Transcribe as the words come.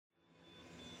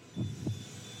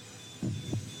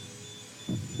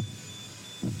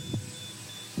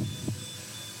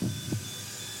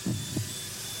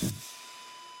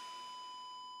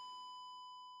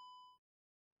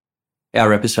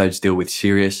Our episodes deal with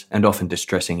serious and often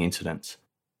distressing incidents.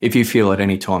 If you feel at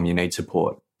any time you need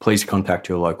support, please contact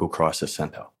your local crisis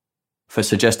centre. For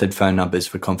suggested phone numbers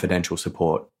for confidential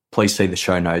support, please see the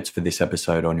show notes for this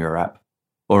episode on your app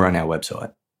or on our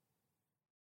website.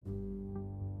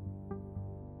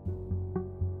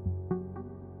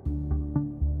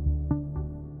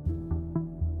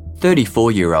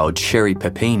 "34-year-old Sherri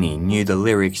Papini knew the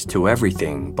lyrics to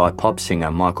Everything by pop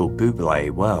singer Michael Bublé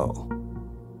well.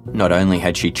 Not only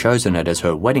had she chosen it as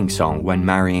her wedding song when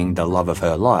marrying the love of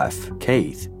her life,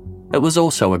 Keith, it was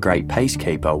also a great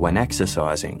pacekeeper when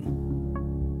exercising.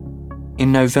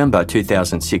 In November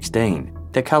 2016,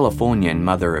 the Californian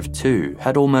mother of two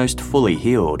had almost fully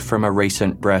healed from a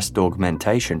recent breast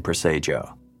augmentation procedure.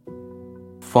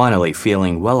 Finally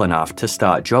feeling well enough to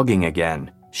start jogging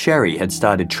again, Sherri had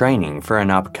started training for an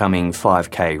upcoming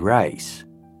 5K race.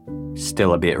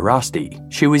 Still a bit rusty,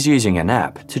 she was using an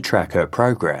app to track her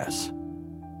progress.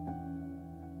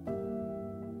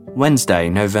 Wednesday,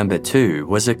 November 2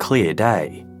 was a clear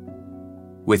day.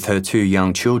 With her two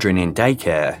young children in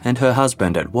daycare and her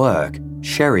husband at work,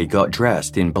 Sherri got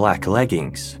dressed in black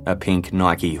leggings, a pink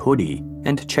Nike hoodie,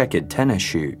 and checkered tennis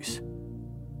shoes.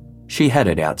 She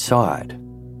headed outside.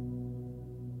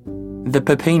 The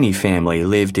Papini family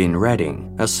lived in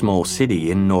Redding, a small city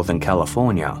in Northern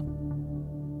California.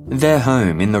 Their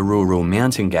home in the rural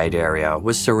Mountain Gate area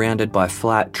was surrounded by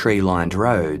flat tree-lined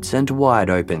roads and wide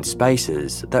open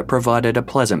spaces that provided a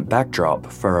pleasant backdrop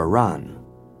for a run.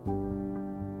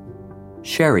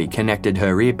 Sherri connected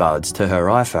her earbuds to her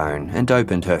iPhone and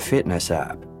opened her fitness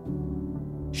app.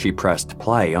 She pressed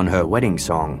play on her wedding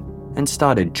song and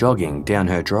started jogging down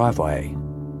her driveway.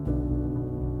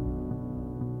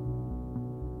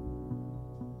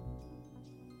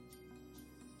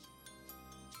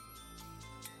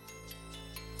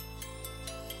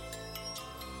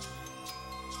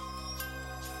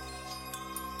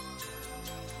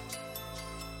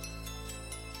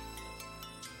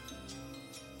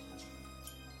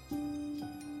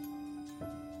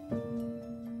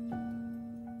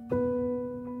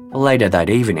 Later that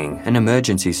evening, an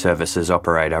emergency services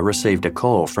operator received a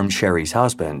call from Sherri's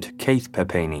husband, Keith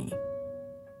Papini.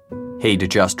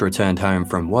 He'd just returned home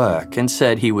from work and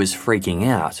said he was freaking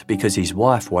out because his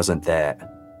wife wasn't there.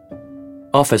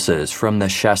 Officers from the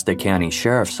Shasta County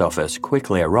Sheriff's Office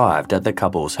quickly arrived at the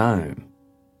couple's home.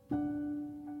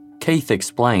 Keith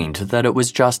explained that it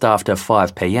was just after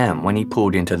 5 p.m. when he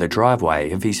pulled into the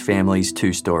driveway of his family's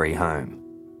two-story home.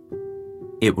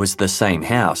 It was the same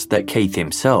house that Keith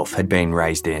himself had been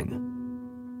raised in.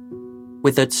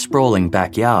 With its sprawling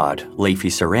backyard, leafy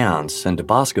surrounds, and a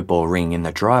basketball ring in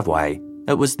the driveway,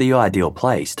 it was the ideal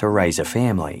place to raise a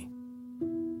family.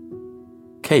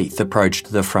 Keith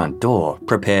approached the front door,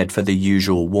 prepared for the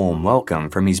usual warm welcome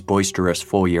from his boisterous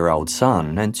 4-year-old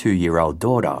son and 2-year-old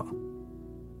daughter.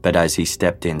 But as he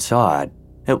stepped inside,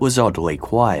 it was oddly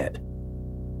quiet.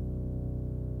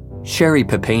 Sherri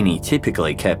Papini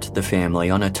typically kept the family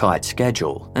on a tight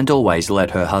schedule and always let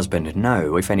her husband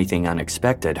know if anything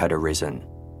unexpected had arisen.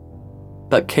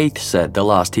 But Keith said the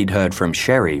last he'd heard from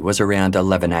Sherri was around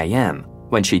 11 a.m.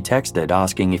 when she texted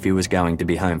asking if he was going to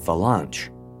be home for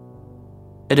lunch.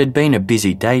 It had been a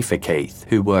busy day for Keith,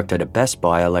 who worked at a Best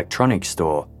Buy electronics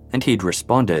store, and he'd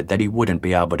responded that he wouldn't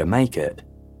be able to make it.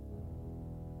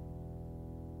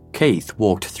 Keith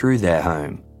walked through their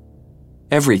home.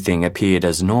 Everything appeared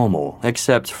as normal,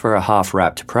 except for a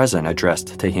half-wrapped present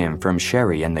addressed to him from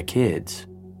Sherri and the kids.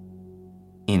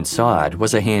 Inside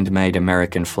was a handmade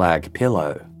American flag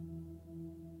pillow.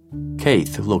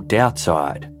 Keith looked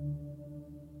outside.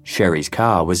 Sherri's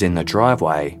car was in the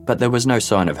driveway, but there was no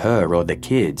sign of her or the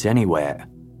kids anywhere.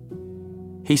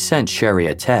 He sent Sherri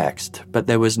a text, but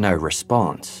there was no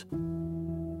response.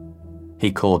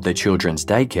 He called the children's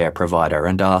daycare provider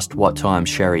and asked what time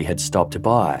Sherri had stopped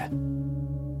by.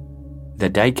 The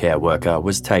daycare worker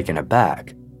was taken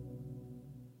aback.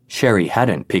 Sherri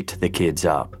hadn't picked the kids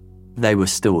up. They were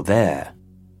still there.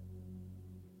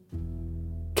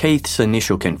 Keith's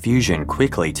initial confusion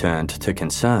quickly turned to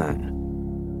concern.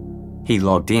 He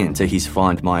logged in to his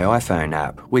Find My iPhone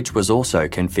app, which was also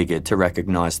configured to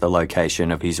recognize the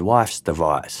location of his wife's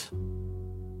device.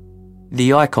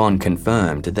 The icon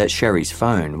confirmed that Sherri's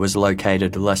phone was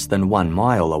located less than 1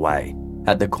 mile away,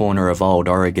 at the corner of Old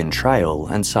Oregon Trail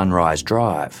and Sunrise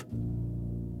Drive.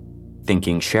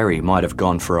 Thinking Sherri might have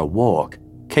gone for a walk,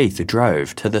 Keith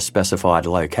drove to the specified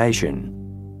location.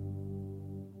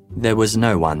 There was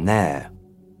no one there.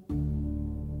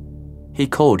 He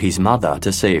called his mother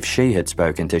to see if she had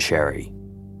spoken to Sherri.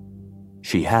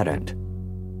 She hadn't.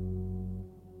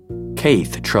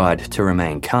 Keith tried to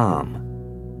remain calm.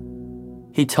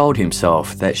 He told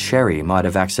himself that Sherri might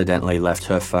have accidentally left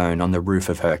her phone on the roof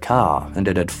of her car and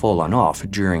it had fallen off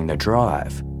during the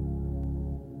drive.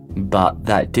 But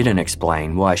that didn't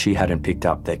explain why she hadn't picked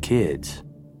up their kids.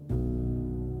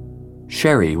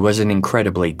 Sherri was an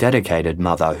incredibly dedicated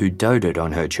mother who doted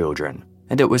on her children,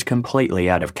 and it was completely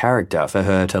out of character for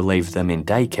her to leave them in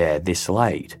daycare this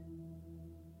late.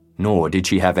 Nor did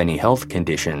she have any health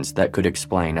conditions that could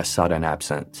explain a sudden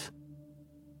absence.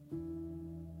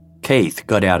 Keith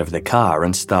got out of the car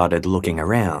and started looking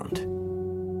around.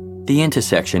 The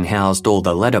intersection housed all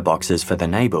the letterboxes for the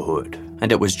neighbourhood,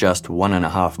 and it was just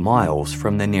 1.5 miles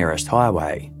from the nearest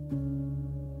highway.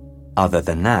 Other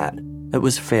than that, it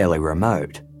was fairly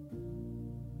remote.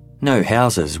 No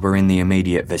houses were in the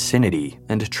immediate vicinity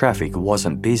and traffic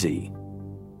wasn't busy.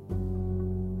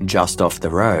 Just off the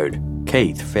road,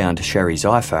 Keith found Sherri's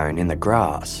iPhone in the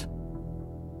grass.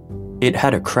 It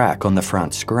had a crack on the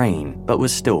front screen but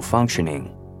was still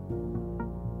functioning.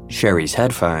 Sherri's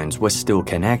headphones were still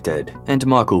connected and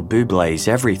Michael Bublé's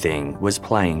Everything was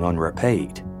playing on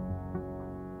repeat.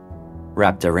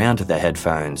 Wrapped around the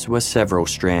headphones were several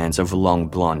strands of long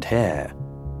blonde hair,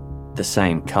 the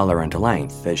same colour and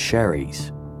length as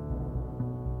Sherri's.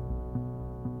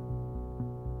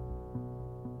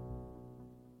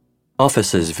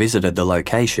 Officers visited the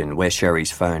location where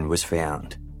Sherri's phone was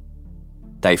found.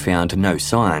 They found no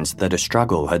signs that a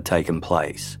struggle had taken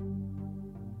place.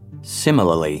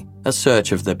 Similarly, a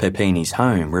search of the Papini's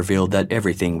home revealed that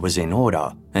everything was in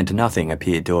order and nothing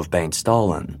appeared to have been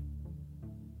stolen.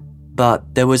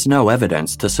 But there was no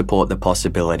evidence to support the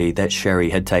possibility that Sherri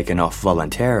had taken off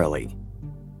voluntarily.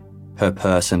 Her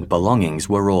purse and belongings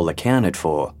were all accounted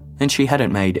for, and she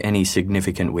hadn't made any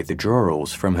significant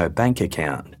withdrawals from her bank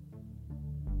account.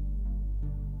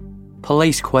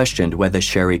 Police questioned whether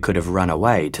Sherri could have run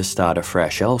away to start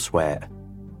afresh elsewhere.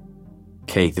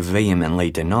 Keith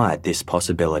vehemently denied this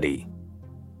possibility.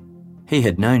 He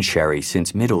had known Sherri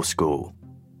since middle school.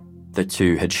 The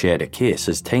two had shared a kiss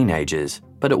as teenagers,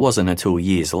 but it wasn't until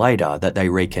years later that they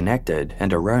reconnected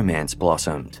and a romance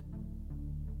blossomed.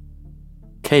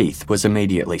 Keith was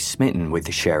immediately smitten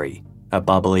with Sherri, a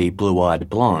bubbly, blue-eyed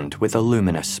blonde with a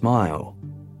luminous smile.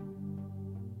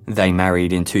 They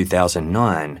married in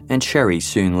 2009, and Sherri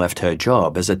soon left her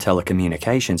job as a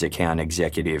telecommunications account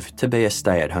executive to be a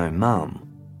stay-at-home mum.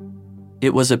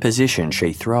 It was a position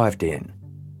she thrived in.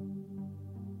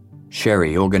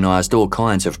 Sherri organised all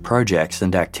kinds of projects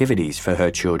and activities for her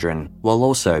children while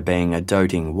also being a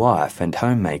doting wife and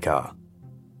homemaker.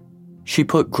 She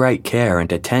put great care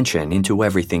and attention into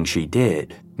everything she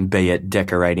did, be it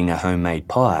decorating a homemade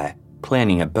pie,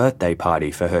 planning a birthday party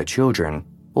for her children,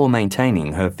 or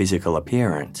maintaining her physical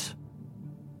appearance.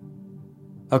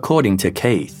 According to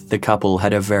Keith, the couple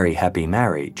had a very happy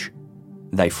marriage.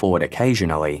 They fought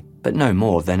occasionally, but no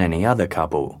more than any other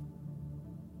couple.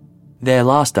 Their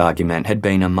last argument had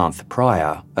been a month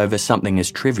prior over something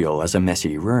as trivial as a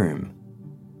messy room.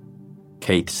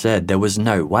 Keith said there was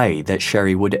no way that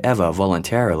Sherri would ever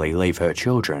voluntarily leave her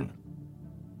children.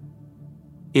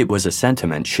 It was a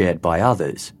sentiment shared by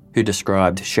others, who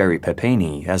described Sherri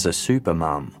Papini as a super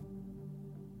mum.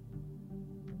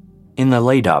 In the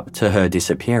lead-up to her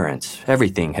disappearance,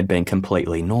 everything had been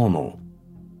completely normal.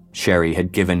 Sherri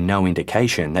had given no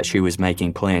indication that she was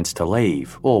making plans to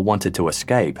leave or wanted to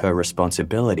escape her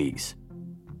responsibilities.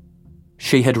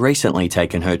 She had recently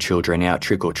taken her children out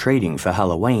trick-or-treating for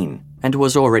Halloween and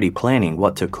was already planning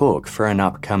what to cook for an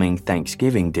upcoming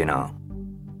Thanksgiving dinner.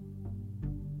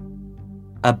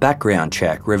 A background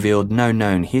check revealed no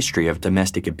known history of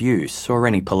domestic abuse or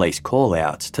any police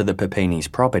call-outs to the Papini's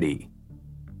property.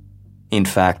 In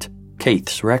fact,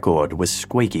 Keith's record was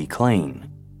squeaky clean.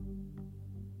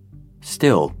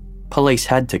 Still, police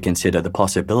had to consider the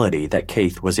possibility that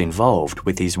Keith was involved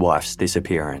with his wife's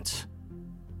disappearance.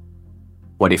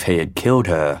 What if he had killed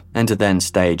her and then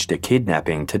staged a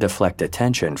kidnapping to deflect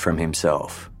attention from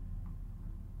himself?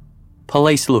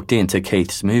 Police looked into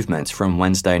Keith's movements from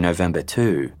Wednesday, November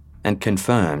 2, and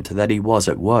confirmed that he was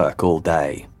at work all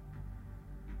day.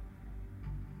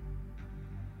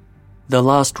 The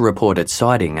last reported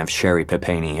sighting of Sherri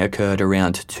Papini occurred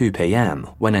around 2 p.m.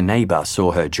 when a neighbour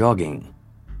saw her jogging.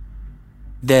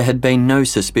 There had been no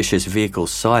suspicious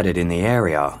vehicles sighted in the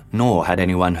area, nor had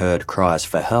anyone heard cries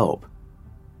for help.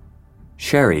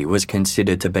 Sherri was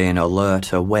considered to be an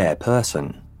alert, aware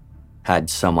person. Had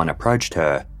someone approached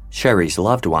her, Sherri's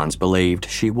loved ones believed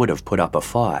she would have put up a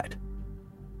fight.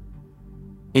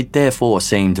 It therefore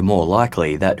seemed more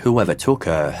likely that whoever took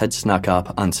her had snuck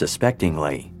up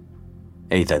unsuspectingly.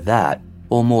 Either that,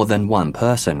 or more than one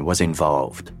person was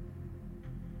involved.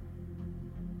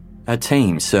 A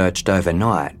team searched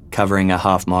overnight, covering a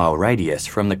half-mile radius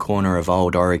from the corner of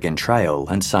Old Oregon Trail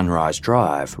and Sunrise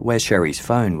Drive where Sherri's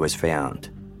phone was found.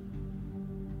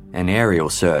 An aerial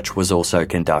search was also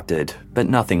conducted, but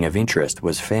nothing of interest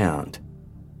was found.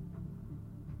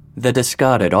 The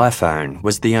discarded iPhone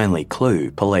was the only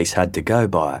clue police had to go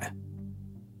by.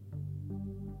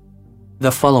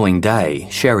 The following day,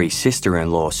 Sherri's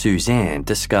sister-in-law Suzanne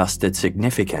discussed its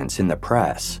significance in the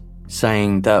press,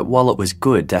 saying that while it was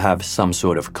good to have some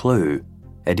sort of clue,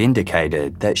 it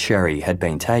indicated that Sherri had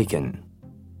been taken.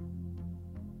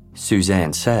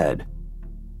 Suzanne said,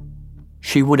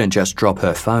 "She wouldn't just drop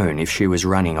her phone if she was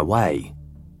running away.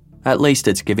 At least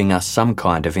it's giving us some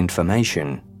kind of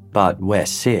information, but we're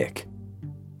sick.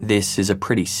 This is a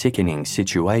pretty sickening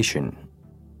situation."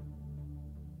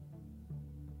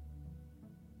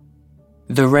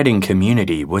 The Redding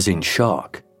community was in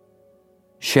shock.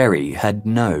 Sherri had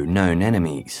no known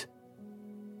enemies.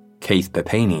 Keith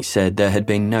Papini said there had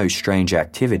been no strange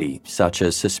activity, such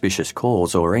as suspicious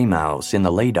calls or emails, in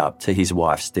the lead-up to his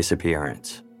wife's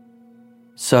disappearance.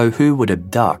 So who would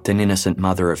abduct an innocent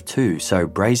mother of two so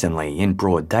brazenly in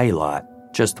broad daylight,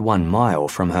 just 1 mile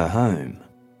from her home?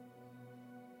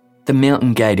 The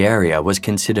Mountain Gate area was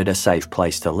considered a safe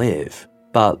place to live,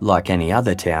 but like any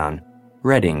other town,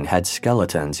 Redding had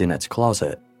skeletons in its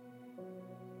closet.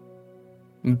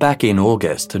 Back in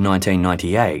August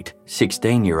 1998,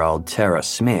 16-year-old Tara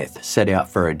Smith set out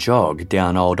for a jog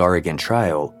down Old Oregon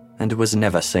Trail and was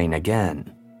never seen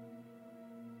again.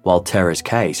 While Tara's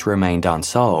case remained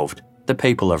unsolved, the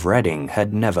people of Redding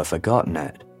had never forgotten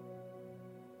it.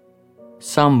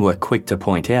 Some were quick to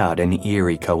point out an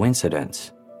eerie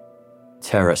coincidence.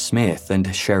 Tara Smith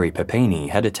and Sherri Papini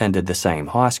had attended the same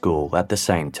high school at the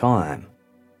same time.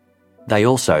 They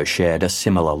also shared a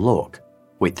similar look,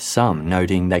 with some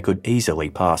noting they could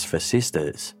easily pass for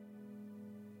sisters.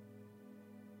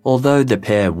 Although the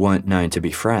pair weren't known to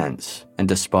be friends, and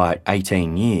despite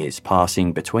 18 years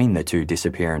passing between the two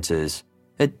disappearances,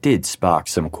 it did spark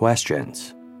some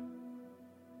questions.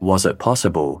 Was it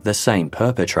possible the same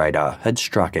perpetrator had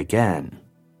struck again?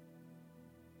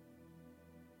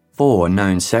 4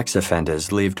 known sex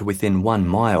offenders lived within 1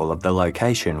 mile of the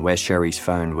location where Sherri's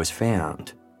phone was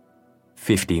found.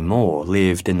 50 more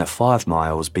lived in the 5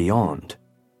 miles beyond.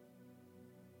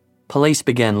 Police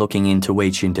began looking into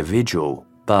each individual,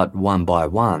 but one by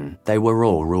one, they were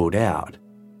all ruled out.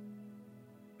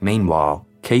 Meanwhile,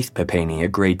 Keith Papini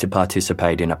agreed to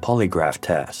participate in a polygraph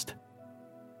test.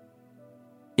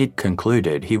 It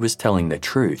concluded he was telling the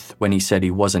truth when he said he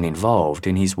wasn't involved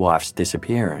in his wife's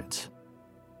disappearance.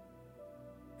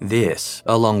 This,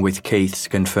 along with Keith's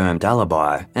confirmed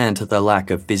alibi and the lack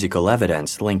of physical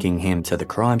evidence linking him to the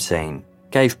crime scene,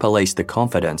 gave police the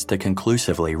confidence to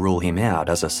conclusively rule him out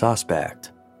as a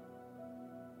suspect.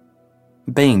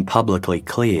 Being publicly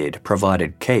cleared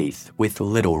provided Keith with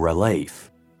little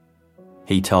relief.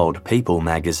 He told People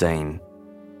magazine,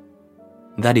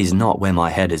 "That is not where my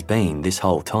head has been this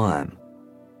whole time.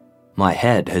 My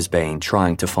head has been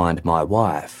trying to find my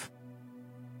wife."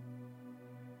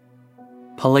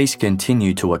 Police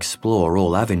continue to explore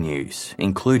all avenues,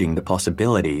 including the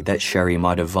possibility that Sherri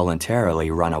might have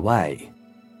voluntarily run away.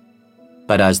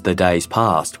 But as the days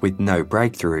passed with no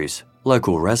breakthroughs,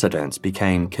 local residents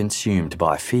became consumed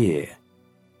by fear.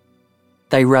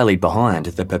 They rallied behind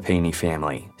the Papini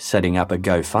family, setting up a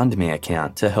GoFundMe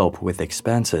account to help with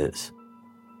expenses.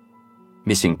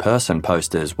 Missing person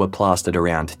posters were plastered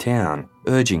around town,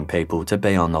 urging people to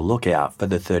be on the lookout for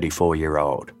the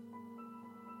 34-year-old.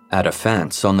 At a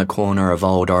fence on the corner of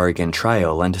Old Oregon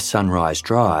Trail and Sunrise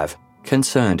Drive,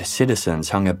 concerned citizens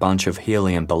hung a bunch of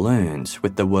helium balloons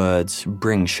with the words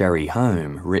 "Bring Sherri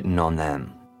Home" written on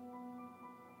them.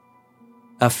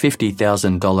 A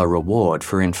 $50,000 reward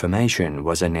for information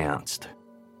was announced.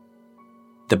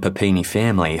 The Papini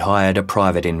family hired a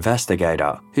private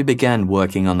investigator who began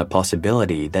working on the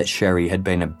possibility that Sherri had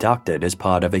been abducted as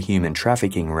part of a human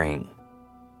trafficking ring.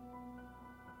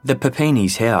 The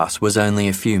Papini's house was only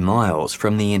a few miles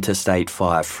from the Interstate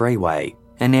 5 freeway,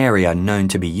 an area known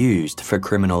to be used for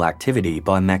criminal activity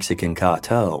by Mexican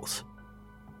cartels.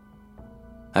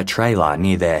 A trailer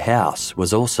near their house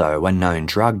was also a known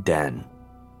drug den.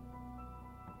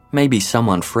 Maybe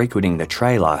someone frequenting the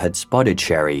trailer had spotted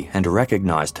Sherri and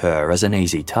recognised her as an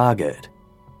easy target.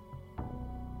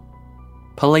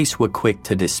 Police were quick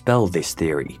to dispel this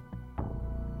theory.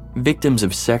 Victims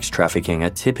of sex trafficking are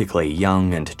typically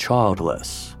young and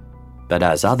childless, but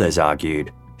as others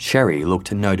argued, Sherri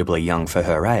looked notably young for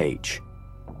her age.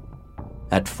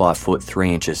 At 5 foot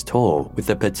 3 inches tall, with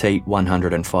a petite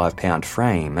 105-pound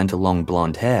frame and long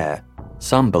blonde hair,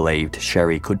 some believed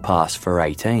Sherri could pass for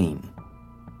 18.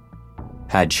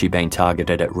 Had she been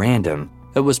targeted at random,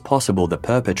 it was possible the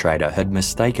perpetrator had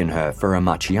mistaken her for a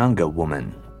much younger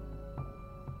woman.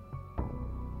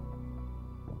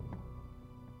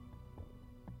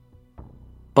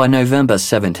 By November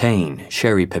 17,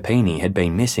 Sherri Papini had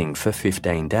been missing for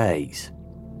 15 days.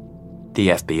 The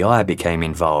FBI became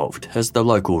involved as the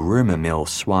local rumour mill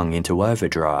swung into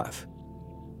overdrive.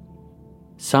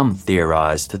 Some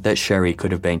theorised that Sherri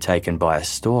could have been taken by a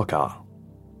stalker.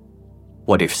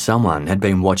 What if someone had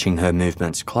been watching her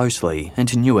movements closely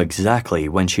and knew exactly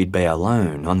when she'd be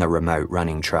alone on the remote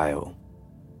running trail?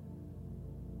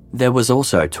 There was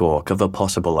also talk of a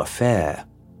possible affair.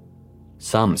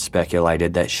 Some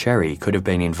speculated that Sherri could have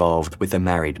been involved with a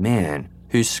married man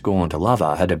whose scorned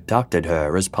lover had abducted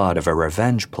her as part of a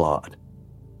revenge plot.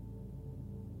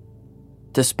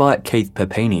 Despite Keith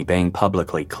Papini being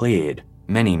publicly cleared,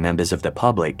 many members of the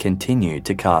public continued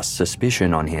to cast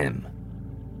suspicion on him.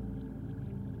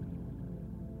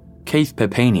 Keith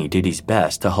Papini did his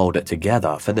best to hold it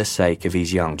together for the sake of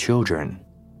his young children.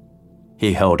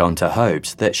 He held on to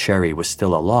hopes that Sherri was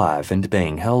still alive and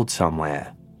being held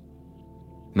somewhere.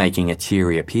 Making a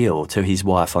teary appeal to his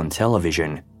wife on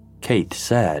television, Keith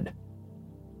said,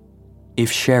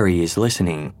 "If Sherri is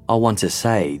listening, I want to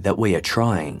say that we are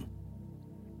trying.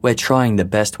 We're trying the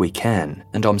best we can,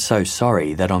 and I'm so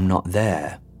sorry that I'm not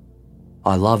there.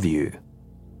 I love you."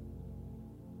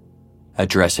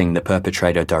 Addressing the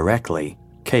perpetrator directly,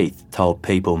 Keith told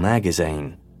People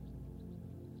magazine,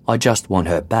 "I just want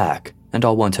her back, and I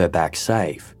want her back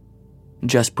safe.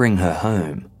 Just bring her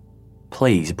home.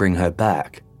 Please bring her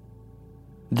back.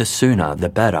 The sooner the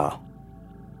better."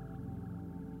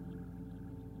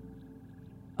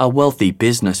 A wealthy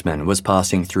businessman was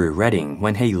passing through Reading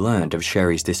when he learned of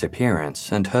Sherri's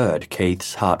disappearance and heard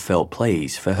Keith's heartfelt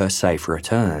pleas for her safe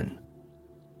return.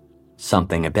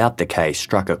 Something about the case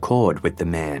struck a chord with the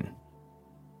man.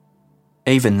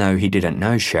 Even though he didn't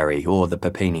know Sherri or the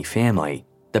Papini family,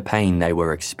 the pain they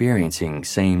were experiencing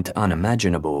seemed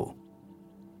unimaginable.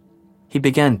 He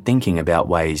began thinking about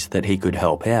ways that he could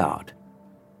help out.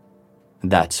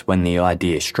 That's when the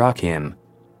idea struck him.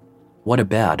 What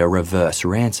about a reverse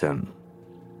ransom?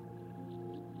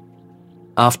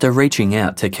 After reaching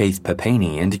out to Keith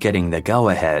Papini and getting the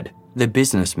go-ahead, the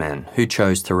businessman, who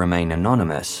chose to remain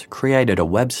anonymous, created a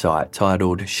website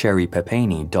titled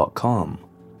sherripapini.com.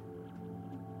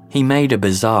 He made a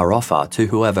bizarre offer to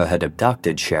whoever had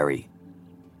abducted Sherri: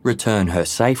 return her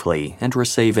safely and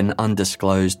receive an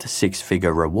undisclosed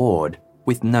six-figure reward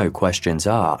with no questions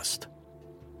asked.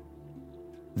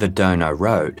 The donor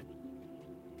wrote,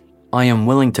 "I am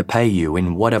willing to pay you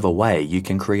in whatever way you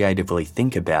can creatively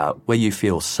think about where you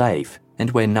feel safe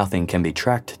and where nothing can be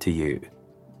tracked to you.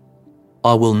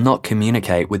 I will not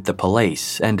communicate with the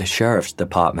police and sheriff's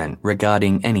department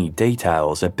regarding any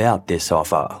details about this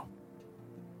offer."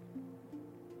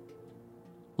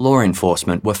 Law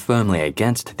enforcement were firmly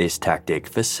against this tactic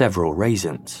for several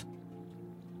reasons.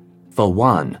 For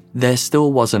one, there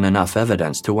still wasn't enough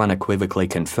evidence to unequivocally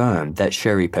confirm that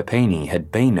Sherri Papini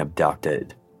had been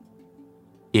abducted.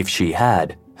 If she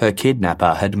had, her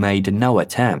kidnapper had made no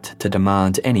attempt to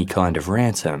demand any kind of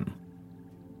ransom.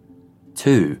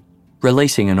 2.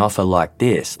 Releasing an offer like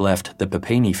this left the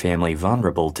Papini family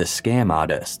vulnerable to scam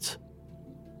artists.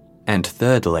 And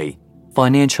thirdly,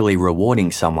 financially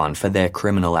rewarding someone for their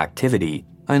criminal activity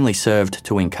only served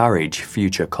to encourage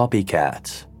future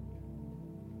copycats.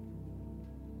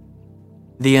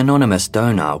 The anonymous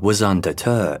donor was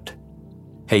undeterred.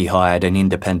 He hired an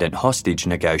independent hostage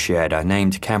negotiator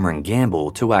named Cameron Gamble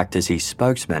to act as his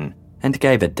spokesman and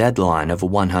gave a deadline of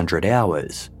 100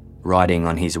 hours, writing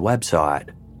on his website,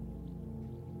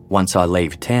 "Once I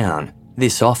leave town,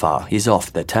 this offer is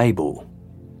off the table."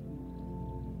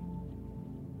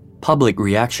 Public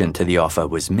reaction to the offer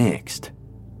was mixed.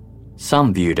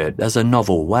 Some viewed it as a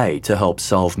novel way to help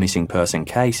solve missing person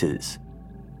cases.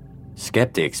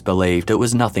 Skeptics believed it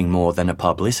was nothing more than a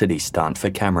publicity stunt for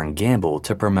Cameron Gamble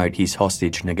to promote his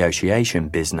hostage negotiation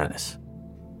business.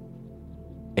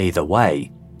 Either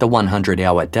way, the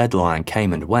 100-hour deadline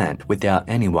came and went without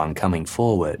anyone coming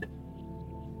forward.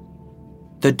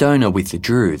 The donor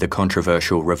withdrew the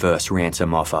controversial reverse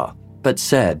ransom offer, but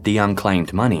said the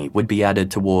unclaimed money would be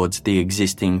added towards the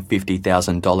existing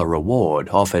 $50,000 reward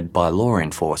offered by law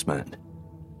enforcement.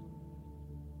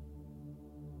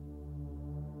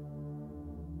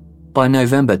 By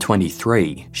November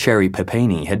 23, Sherri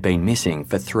Papini had been missing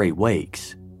for 3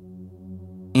 weeks.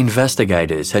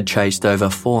 Investigators had chased over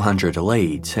 400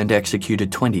 leads and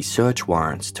executed 20 search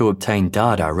warrants to obtain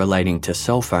data relating to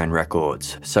cell phone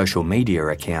records, social media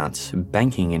accounts,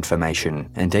 banking information,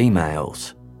 and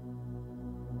emails.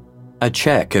 A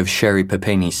check of Sherri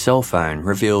Papini's cell phone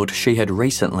revealed she had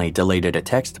recently deleted a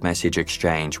text message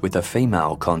exchange with a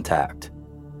female contact.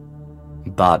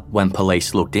 But when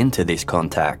police looked into this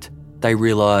contact, they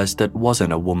realised it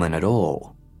wasn't a woman at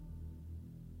all.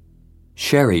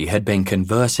 Sherri had been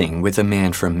conversing with a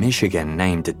man from Michigan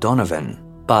named Donovan,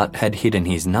 but had hidden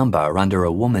his number under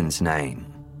a woman's name.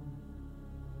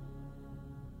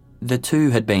 The two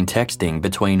had been texting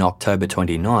between October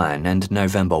 29 and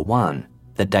November 1,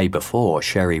 the day before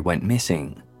Sherri went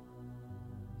missing.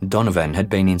 Donovan had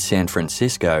been in San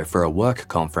Francisco for a work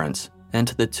conference, and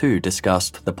the two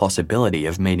discussed the possibility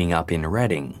of meeting up in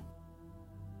Redding.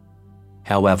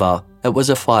 However, it was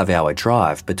a 5-hour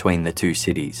drive between the two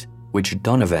cities, which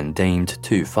Donovan deemed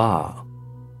too far.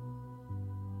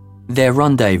 Their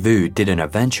rendezvous didn't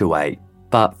eventuate,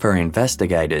 but for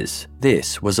investigators,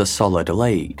 this was a solid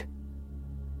lead.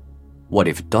 What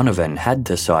if Donovan had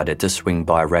decided to swing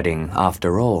by Redding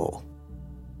after all?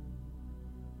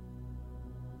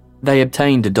 They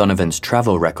obtained Donovan's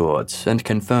travel records and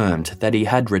confirmed that he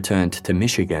had returned to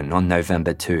Michigan on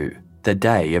November 2, the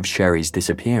day of Sherri's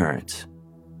disappearance.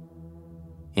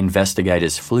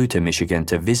 Investigators flew to Michigan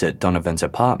to visit Donovan's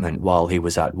apartment while he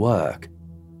was at work.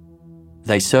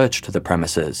 They searched the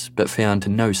premises but found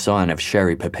no sign of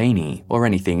Sherri Papini or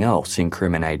anything else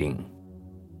incriminating.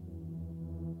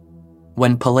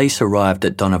 When police arrived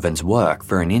at Donovan's work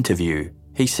for an interview,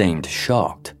 he seemed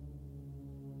shocked.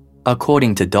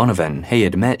 According to Donovan, he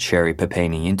had met Sherri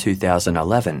Papini in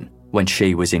 2011 when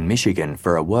she was in Michigan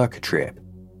for a work trip.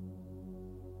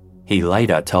 He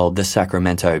later told the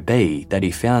Sacramento Bee that he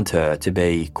found her to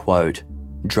be, quote,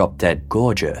 drop-dead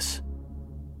gorgeous.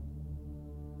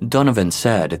 Donovan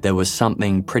said there was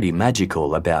something pretty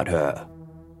magical about her.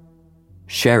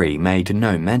 Sherri made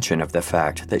no mention of the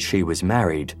fact that she was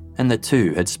married and the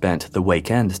two had spent the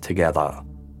weekend together.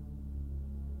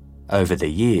 Over the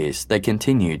years, they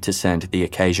continued to send the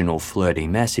occasional flirty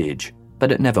message,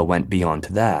 but it never went beyond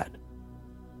that.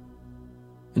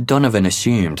 Donovan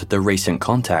assumed the recent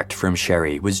contact from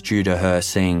Sherri was due to her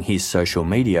seeing his social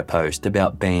media post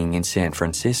about being in San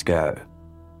Francisco.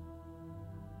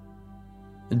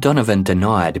 Donovan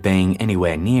denied being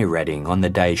anywhere near Redding on the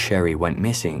day Sherri went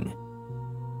missing.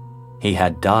 He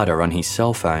had data on his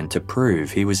cell phone to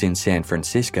prove he was in San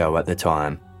Francisco at the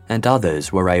time, and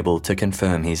others were able to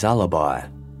confirm his alibi.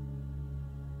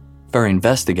 For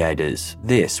investigators,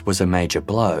 this was a major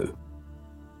blow.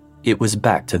 It was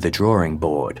back to the drawing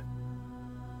board.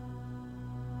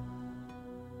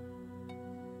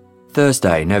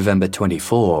 Thursday, November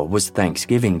 24, was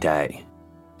Thanksgiving Day.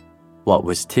 What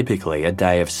was typically a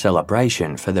day of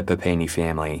celebration for the Papini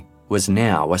family was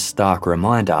now a stark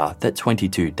reminder that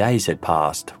 22 days had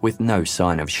passed with no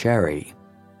sign of Sherri.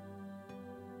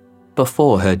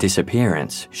 Before her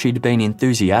disappearance, she'd been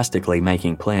enthusiastically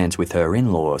making plans with her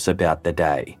in-laws about the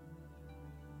day.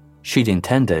 She'd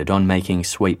intended on making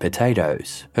sweet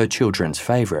potatoes, her children's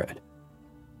favourite.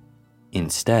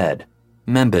 Instead,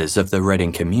 members of the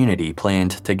Redding community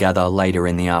planned to gather later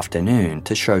in the afternoon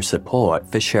to show support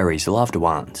for Sherri's loved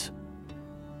ones.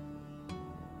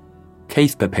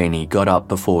 Keith Papini got up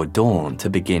before dawn to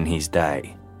begin his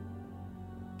day.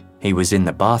 He was in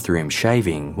the bathroom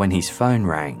shaving when his phone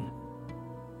rang.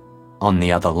 On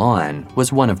the other line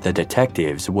was one of the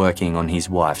detectives working on his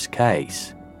wife's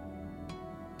case.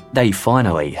 They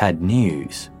finally had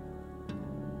news.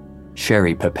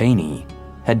 Sherri Papini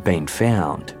had been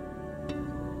found.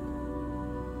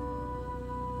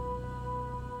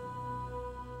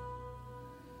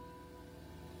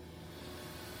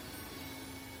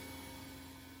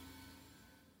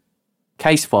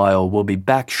 Case File will be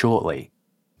back shortly.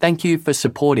 Thank you for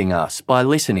supporting us by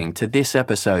listening to this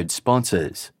episode's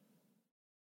sponsors.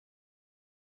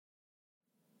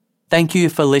 Thank you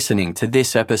for listening to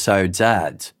this episode's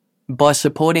ads. By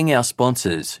supporting our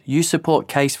sponsors, you support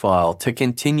Case File to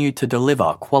continue to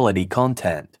deliver quality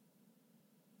content.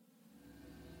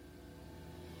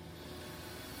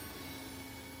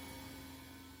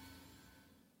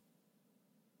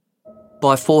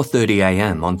 By 4:30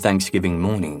 a.m. on Thanksgiving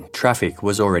morning, traffic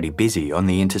was already busy on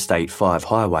the Interstate 5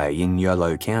 highway in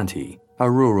Yolo County, a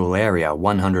rural area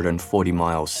 140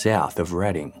 miles south of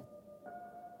Redding.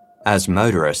 As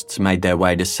motorists made their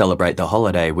way to celebrate the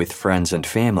holiday with friends and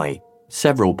family,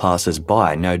 several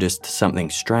passers-by noticed something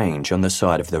strange on the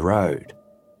side of the road.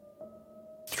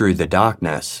 Through the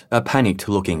darkness, a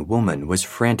panicked-looking woman was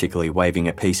frantically waving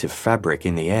a piece of fabric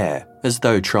in the air as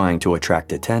though trying to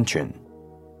attract attention.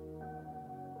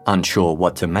 Unsure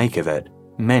what to make of it,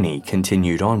 many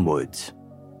continued onwards.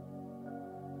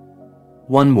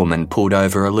 One woman pulled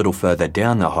over a little further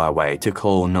down the highway to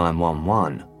call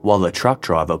 911, while the truck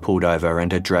driver pulled over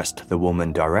and addressed the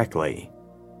woman directly.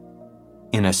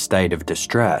 In a state of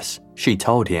distress, she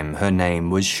told him her name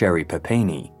was Sherri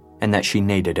Papini and that she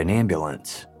needed an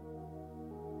ambulance.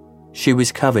 She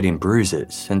was covered in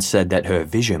bruises and said that her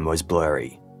vision was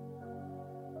blurry.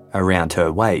 Around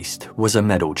her waist was a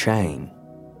metal chain.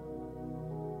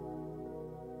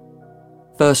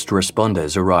 First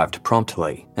responders arrived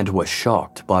promptly and were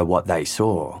shocked by what they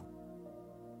saw.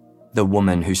 The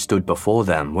woman who stood before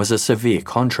them was a severe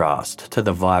contrast to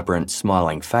the vibrant,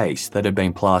 smiling face that had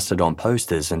been plastered on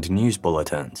posters and news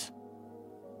bulletins.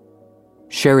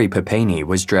 Sherri Papini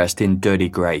was dressed in dirty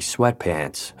grey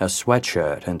sweatpants, a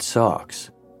sweatshirt and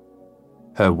socks.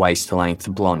 Her waist-length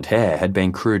blonde hair had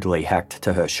been crudely hacked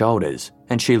to her shoulders,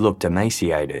 and she looked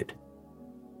emaciated.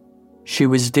 She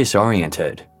was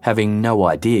disoriented, having no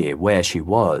idea where she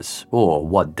was or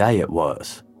what day it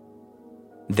was.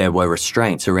 There were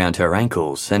restraints around her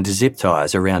ankles and zip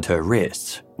ties around her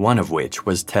wrists, one of which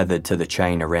was tethered to the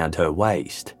chain around her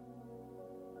waist.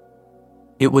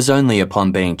 It was only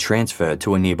upon being transferred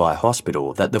to a nearby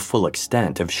hospital that the full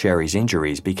extent of Sherri's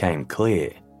injuries became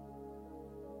clear.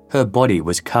 Her body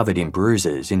was covered in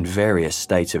bruises in various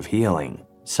states of healing,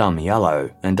 some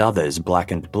yellow and others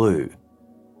black and blue.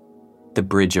 The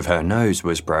bridge of her nose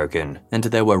was broken, and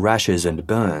there were rashes and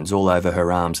burns all over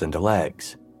her arms and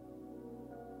legs.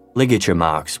 Ligature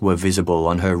marks were visible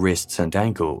on her wrists and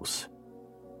ankles.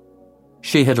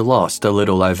 She had lost a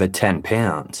little over 10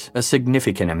 pounds, a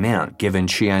significant amount given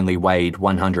she only weighed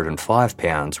 105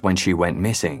 pounds when she went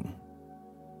missing.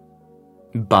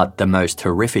 But the most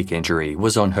horrific injury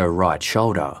was on her right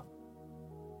shoulder.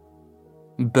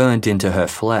 Burned into her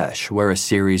flesh were a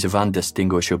series of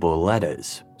undistinguishable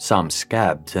letters, some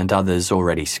scabbed and others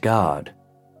already scarred.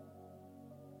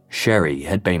 Sherri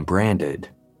had been branded.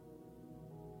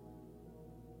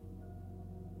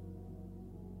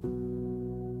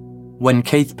 When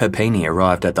Keith Papini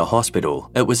arrived at the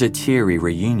hospital, it was a teary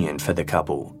reunion for the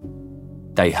couple.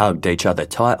 They hugged each other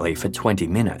tightly for 20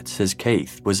 minutes as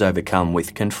Keith was overcome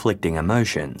with conflicting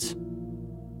emotions.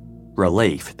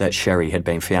 Relief that Sherri had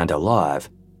been found alive,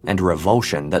 and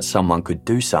revulsion that someone could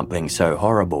do something so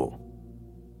horrible.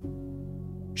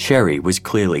 Sherri was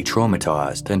clearly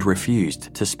traumatised and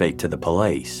refused to speak to the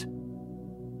police.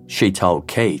 She told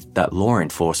Keith that law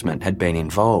enforcement had been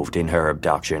involved in her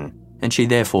abduction, and she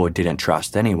therefore didn't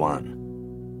trust anyone.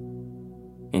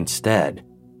 Instead,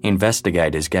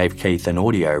 investigators gave Keith an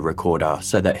audio recorder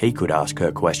so that he could ask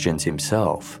her questions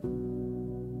himself.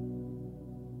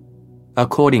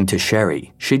 According to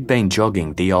Sherri, she'd been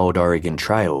jogging the old Oregon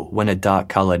Trail when a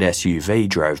dark-coloured SUV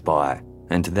drove by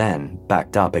and then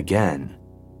backed up again.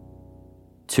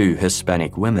 2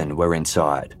 Hispanic women were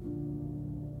inside.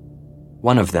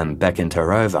 One of them beckoned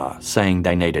her over, saying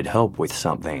they needed help with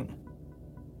something.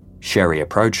 Sherri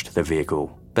approached the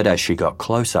vehicle, but as she got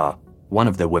closer, one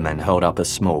of the women held up a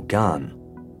small gun.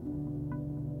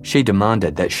 She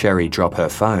demanded that Sherri drop her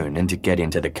phone and get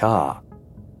into the car,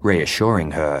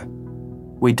 reassuring her,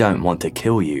 "We don't want to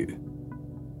kill you."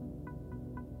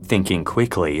 Thinking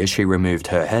quickly as she removed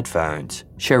her headphones,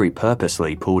 Sherri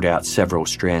purposely pulled out several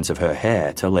strands of her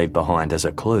hair to leave behind as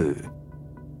a clue.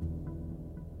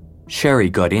 Sherri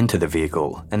got into the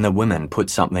vehicle and the women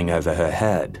put something over her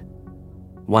head.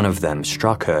 One of them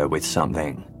struck her with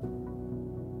something.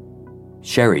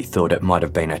 Sherri thought it might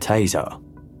have been a taser.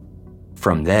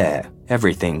 From there,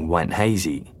 everything went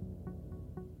hazy.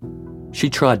 She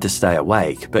tried to stay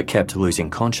awake but kept losing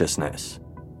consciousness.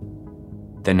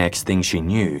 The next thing she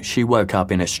knew, she woke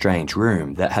up in a strange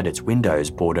room that had its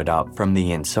windows boarded up from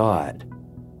the inside.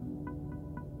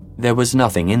 There was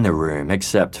nothing in the room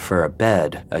except for a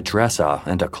bed, a dresser,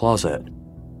 and a closet.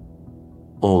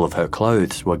 All of her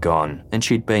clothes were gone, and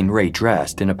she'd been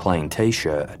redressed in a plain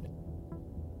t-shirt.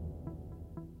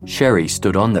 Sherri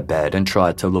stood on the bed and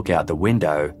tried to look out the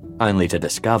window, only to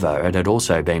discover it had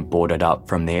also been boarded up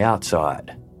from the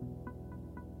outside.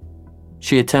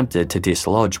 She attempted to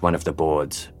dislodge one of the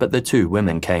boards, but the 2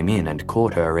 women came in and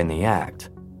caught her in the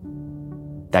act.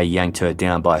 They yanked her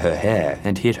down by her hair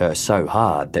and hit her so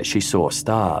hard that she saw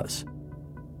stars.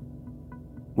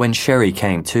 When Sherri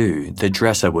came to, the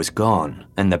dresser was gone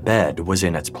and the bed was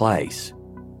in its place.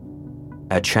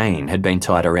 A chain had been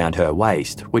tied around her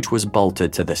waist, which was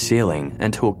bolted to the ceiling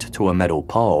and hooked to a metal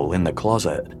pole in the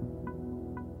closet.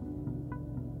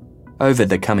 Over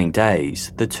the coming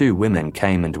days, the 2 women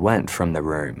came and went from the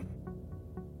room.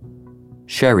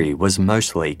 Sherri was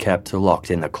mostly kept locked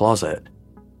in the closet.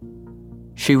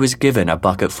 She was given a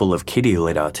bucket full of kitty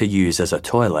litter to use as a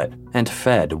toilet and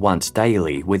fed once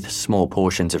daily with small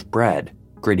portions of bread,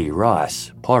 gritty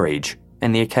rice, porridge,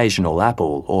 and the occasional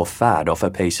apple or fat off a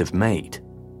piece of meat.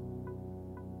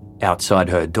 Outside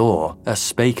her door, a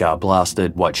speaker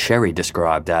blasted what Sherri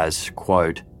described as,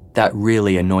 quote, that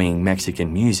really annoying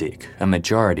Mexican music a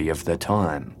majority of the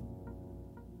time.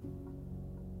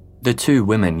 The two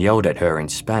women yelled at her in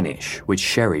Spanish, which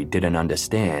Sherri didn't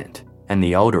understand, and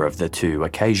the older of the two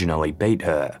occasionally beat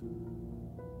her.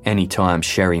 Anytime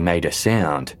Sherri made a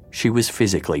sound, she was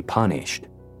physically punished.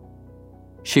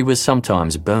 She was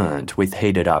sometimes burned with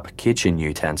heated-up kitchen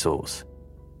utensils.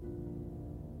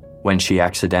 When she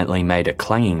accidentally made a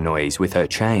clanging noise with her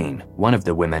chain, one of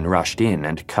the women rushed in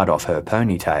and cut off her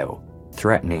ponytail,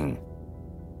 threatening,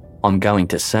 "I'm going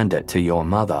to send it to your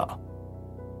mother."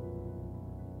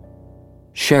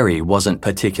 Sherri wasn't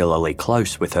particularly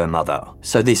close with her mother,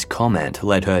 so this comment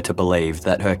led her to believe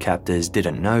that her captors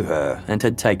didn't know her and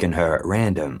had taken her at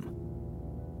random.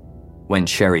 When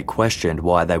Sherri questioned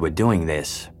why they were doing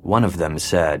this, one of them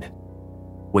said,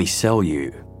 "We sell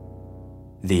you."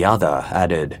 The other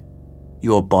added,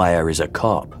 "Your buyer is a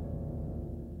cop."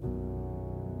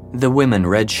 The women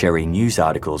read Sherri news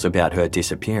articles about her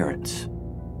disappearance.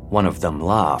 One of them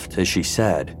laughed as she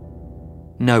said,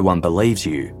 "No one believes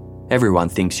you. Everyone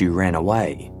thinks you ran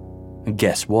away.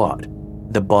 Guess what?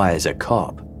 The buyer's a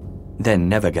cop. They're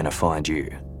never going to find you."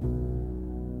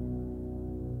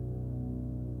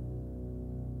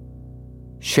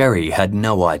 Sherri had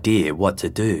no idea what to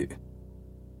do.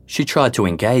 She tried to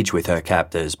engage with her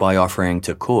captors by offering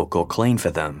to cook or clean for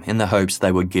them in the hopes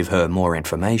they would give her more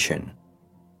information.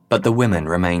 But the women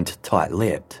remained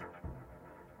tight-lipped.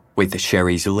 With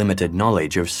Sherri's limited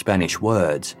knowledge of Spanish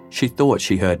words, she thought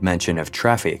she heard mention of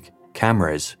traffic,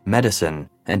 cameras, medicine,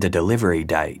 and a delivery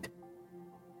date.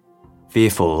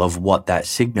 Fearful of what that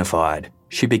signified,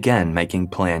 she began making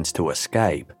plans to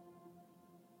escape.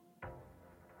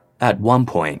 At one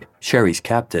point, Sherri's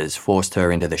captors forced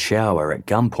her into the shower at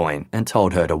gunpoint and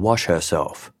told her to wash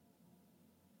herself.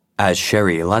 As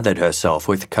Sherri lathered herself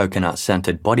with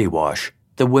coconut-scented body wash,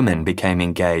 the women became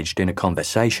engaged in a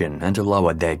conversation and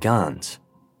lowered their guns.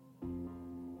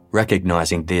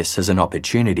 Recognizing this as an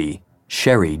opportunity,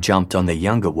 Sherri jumped on the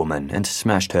younger woman and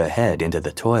smashed her head into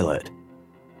the toilet.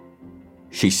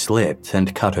 She slipped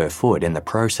and cut her foot in the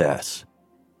process.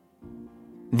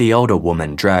 The older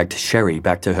woman dragged Sherri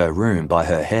back to her room by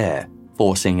her hair,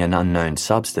 forcing an unknown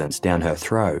substance down her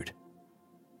throat.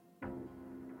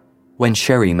 When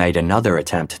Sherri made another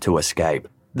attempt to escape,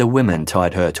 the women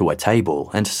tied her to a table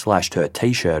and slashed her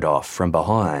t-shirt off from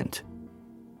behind.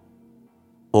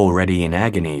 Already in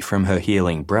agony from her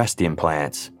healing breast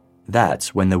implants,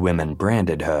 that's when the women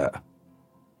branded her.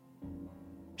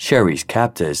 Sherri's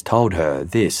captors told her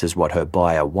this is what her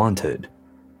buyer wanted.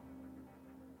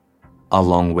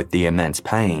 Along with the immense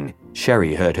pain,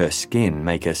 Sherri heard her skin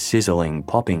make a sizzling,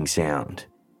 popping sound.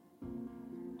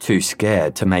 Too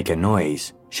scared to make a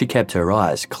noise, she kept her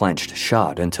eyes clenched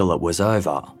shut until it was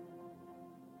over.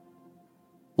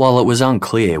 While it was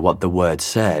unclear what the word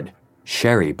said,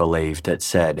 Sherri believed it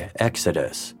said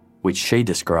Exodus, which she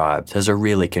described as a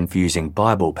really confusing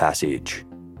Bible passage.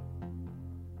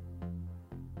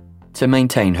 To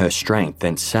maintain her strength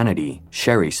and sanity,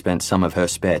 Sherri spent some of her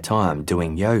spare time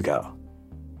doing yoga.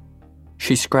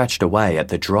 She scratched away at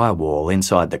the drywall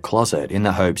inside the closet in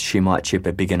the hopes she might chip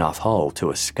a big enough hole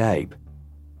to escape.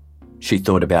 She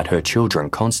thought about her children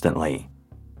constantly.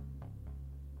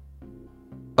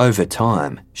 Over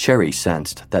time, Sherri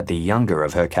sensed that the younger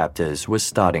of her captors was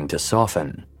starting to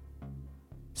soften.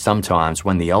 Sometimes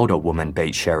when the older woman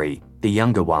beat Sherri, the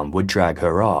younger one would drag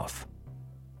her off.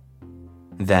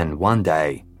 Then one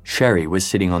day, Sherri was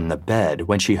sitting on the bed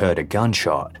when she heard a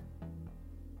gunshot.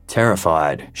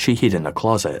 Terrified, she hid in the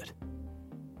closet.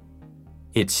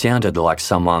 It sounded like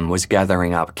someone was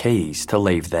gathering up keys to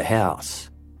leave the house.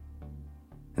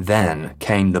 Then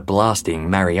came the blasting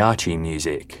mariachi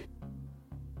music.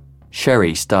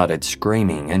 Sherri started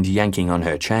screaming and yanking on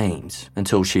her chains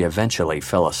until she eventually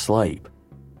fell asleep.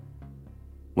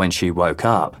 When she woke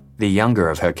up, the younger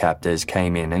of her captors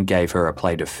came in and gave her a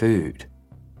plate of food.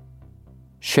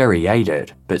 Sherri ate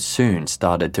it, but soon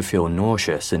started to feel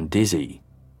nauseous and dizzy.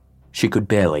 She could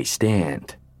barely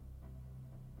stand.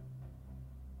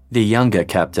 The younger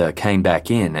captor came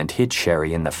back in and hit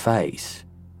Sherri in the face.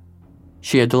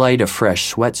 She had laid a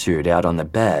fresh sweatsuit out on the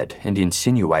bed and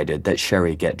insinuated that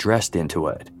Sherri get dressed into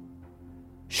it.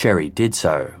 Sherri did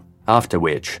so, after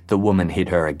which the woman hit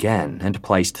her again and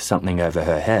placed something over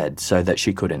her head so that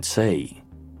she couldn't see.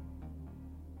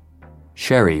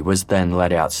 Sherri was then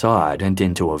led outside and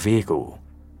into a vehicle.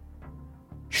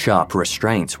 Sharp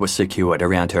restraints were secured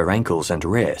around her ankles and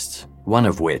wrists, one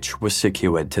of which was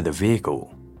secured to the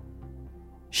vehicle.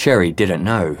 Sherri didn't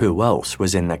know who else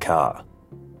was in the car.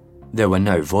 There were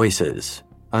no voices,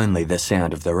 only the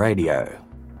sound of the radio.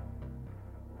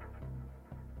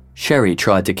 Sherri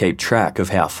tried to keep track of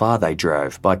how far they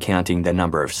drove by counting the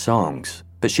number of songs,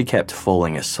 but she kept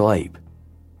falling asleep.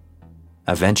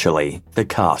 Eventually, the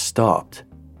car stopped.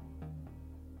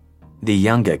 The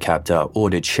younger captor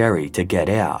ordered Sherri to get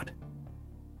out.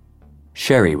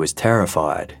 Sherri was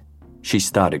terrified. She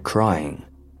started crying.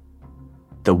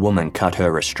 The woman cut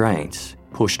her restraints,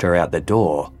 pushed her out the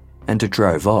door, and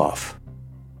drove off.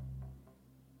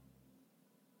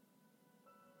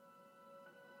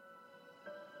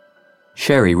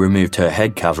 Sherri removed her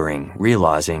head covering,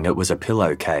 realising it was a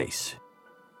pillowcase.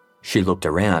 She looked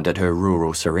around at her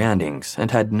rural surroundings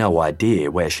and had no idea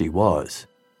where she was.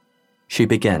 She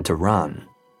began to run.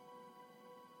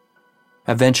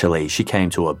 Eventually, she came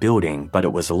to a building, but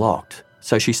it was locked,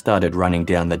 so she started running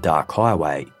down the dark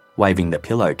highway, waving the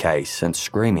pillowcase and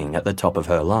screaming at the top of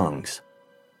her lungs.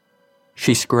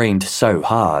 She screamed so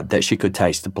hard that she could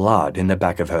taste blood in the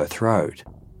back of her throat.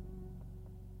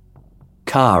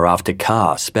 Car after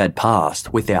car sped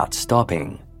past without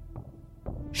stopping.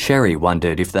 Sherri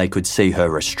wondered if they could see her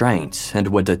restraints and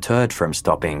were deterred from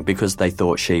stopping because they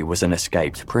thought she was an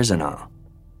escaped prisoner.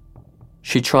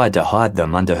 She tried to hide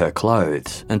them under her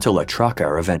clothes until a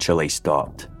trucker eventually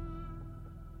stopped.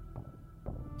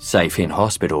 Safe in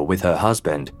hospital with her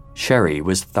husband, Sherri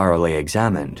was thoroughly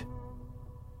examined.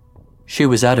 She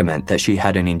was adamant that she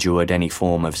hadn't endured any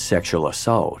form of sexual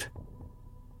assault.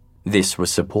 This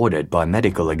was supported by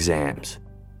medical exams.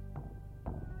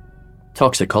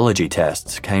 Toxicology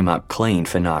tests came up clean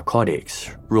for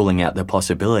narcotics, ruling out the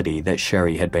possibility that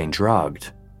Sherri had been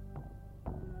drugged.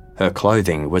 Her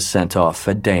clothing was sent off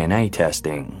for DNA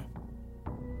testing.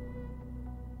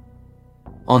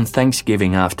 On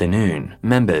Thanksgiving afternoon,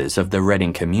 members of the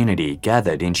Redding community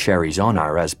gathered in Sherri's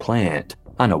honour as planned,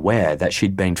 unaware that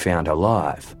she'd been found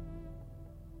alive.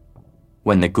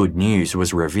 When the good news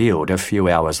was revealed a few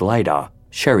hours later,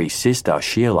 Sherri's sister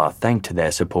Sheila thanked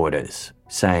their supporters,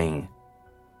 saying,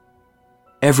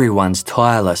 "Everyone's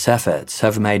tireless efforts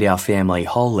have made our family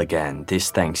whole again this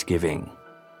Thanksgiving."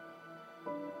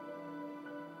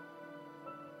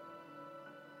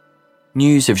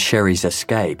 News of Sherri's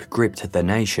escape gripped the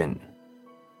nation.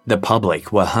 The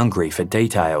public were hungry for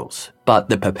details, but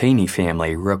the Papini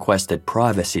family requested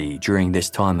privacy during this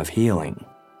time of healing.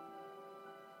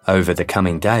 Over the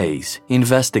coming days,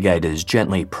 investigators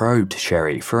gently probed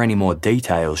Sherri for any more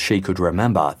details she could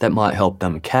remember that might help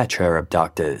them catch her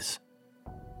abductors.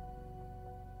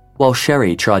 While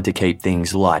Sherri tried to keep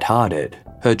things light-hearted,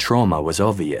 her trauma was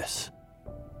obvious.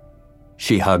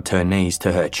 She hugged her knees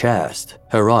to her chest,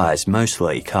 her eyes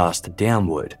mostly cast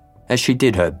downward, as she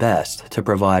did her best to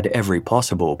provide every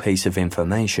possible piece of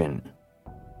information.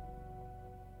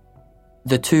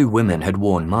 The two women had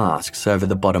worn masks over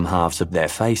the bottom halves of their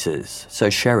faces, so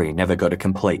Sherri never got a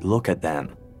complete look at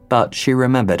them, but she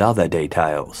remembered other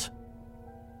details.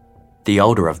 The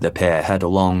older of the pair had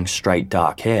long, straight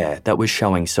dark hair that was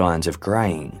showing signs of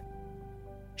greying.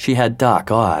 She had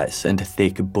dark eyes and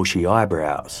thick, bushy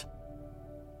eyebrows.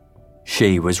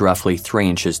 She was roughly 3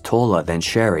 inches taller than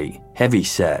Sherri,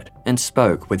 heavy-set, and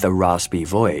spoke with a raspy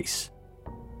voice.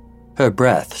 Her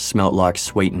breath smelt like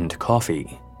sweetened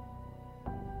coffee.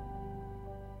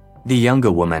 The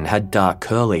younger woman had dark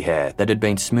curly hair that had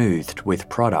been smoothed with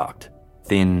product,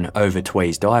 thin,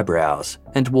 over-tweezed eyebrows,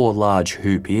 and wore large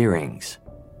hoop earrings.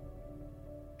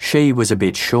 She was a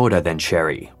bit shorter than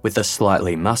Sherri, with a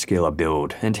slightly muscular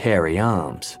build and hairy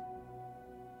arms.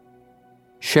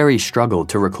 Sherri struggled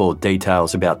to recall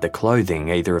details about the clothing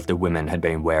either of the women had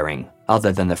been wearing,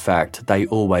 other than the fact they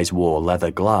always wore leather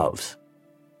gloves.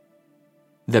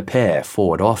 The pair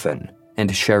fought often,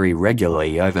 and Sherri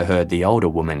regularly overheard the older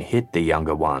woman hit the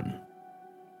younger one.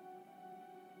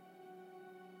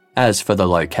 As for the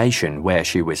location where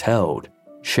she was held,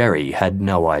 Sherri had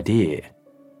no idea.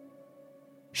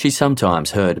 She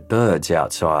sometimes heard birds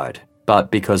outside,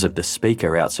 but because of the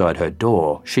speaker outside her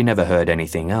door, she never heard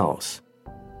anything else.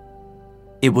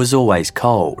 It was always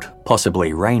cold,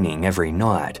 possibly raining every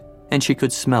night, and she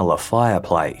could smell a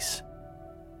fireplace.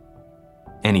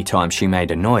 Anytime she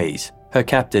made a noise, her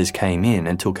captors came in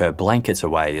and took her blankets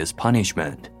away as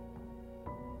punishment.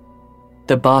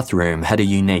 The bathroom had a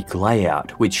unique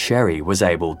layout which Sherri was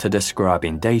able to describe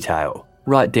in detail,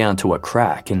 right down to a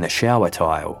crack in the shower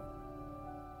tile.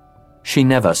 She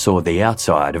never saw the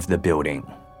outside of the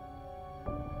building.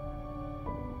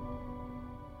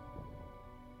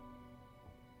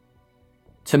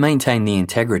 To maintain the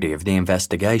integrity of the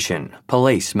investigation,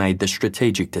 police made the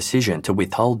strategic decision to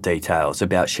withhold details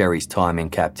about Sherri's time in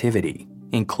captivity,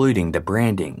 including the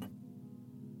branding.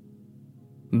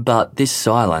 But this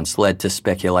silence led to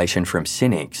speculation from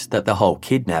cynics that the whole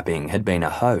kidnapping had been a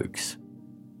hoax.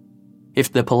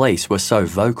 If the police were so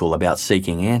vocal about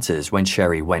seeking answers when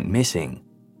Sherri went missing,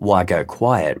 why go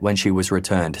quiet when she was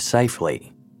returned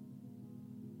safely?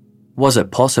 Was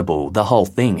it possible the whole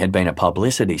thing had been a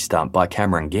publicity stunt by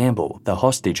Cameron Gamble, the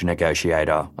hostage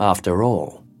negotiator, after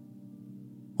all?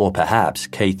 Or perhaps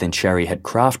Keith and Sherri had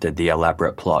crafted the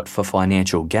elaborate plot for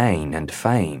financial gain and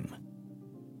fame.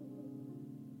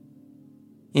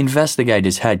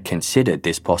 Investigators had considered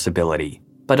this possibility,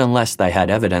 but unless they had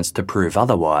evidence to prove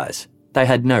otherwise, they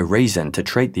had no reason to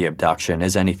treat the abduction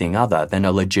as anything other than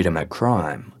a legitimate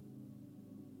crime.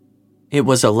 It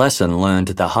was a lesson learned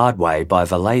the hard way by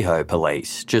Vallejo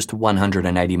police, just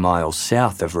 180 miles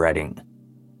south of Redding.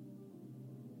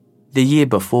 The year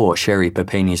before Sherri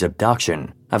Papini's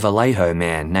abduction, a Vallejo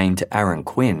man named Aaron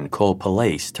Quinn called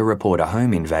police to report a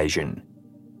home invasion.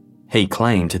 He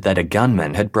claimed that a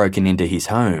gunman had broken into his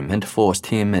home and forced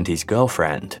him and his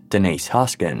girlfriend, Denise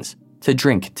Huskins, to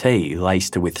drink tea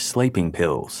laced with sleeping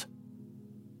pills.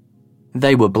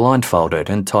 They were blindfolded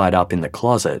and tied up in the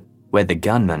closet, where the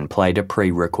gunman played a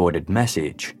pre-recorded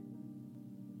message.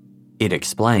 It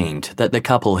explained that the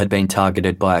couple had been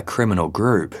targeted by a criminal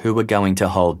group who were going to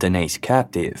hold Denise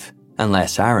captive,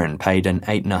 unless Aaron paid an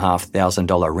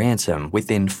 $8,500 ransom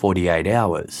within 48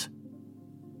 hours.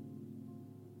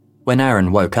 When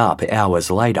Aaron woke up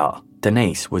hours later,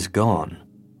 Denise was gone.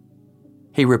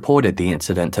 He reported the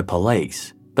incident to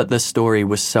police, but the story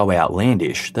was so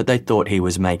outlandish that they thought he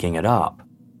was making it up.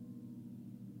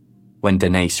 When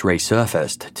Denise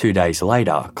resurfaced 2 days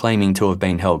later, claiming to have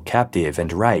been held captive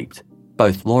and raped,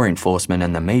 both law enforcement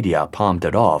and the media palmed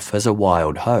it off as a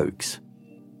wild hoax.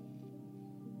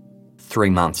 3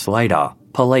 months later,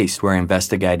 police were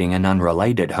investigating an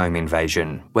unrelated home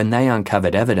invasion when they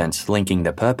uncovered evidence linking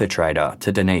the perpetrator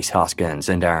to Denise Huskins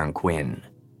and Aaron Quinn.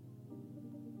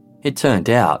 It turned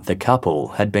out the couple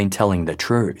had been telling the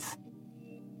truth.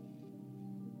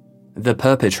 The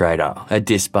perpetrator, a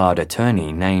disbarred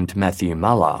attorney named Matthew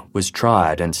Muller, was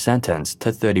tried and sentenced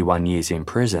to 31 years in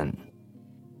prison.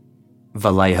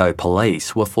 Vallejo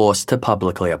police were forced to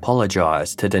publicly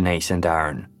apologise to Denise and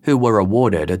Aaron, who were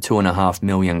awarded a $2.5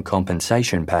 million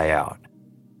compensation payout.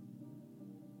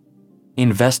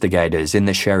 Investigators in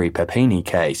the Sherri Papini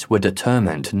case were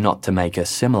determined not to make a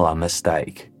similar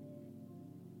mistake.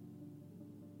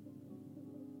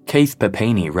 Keith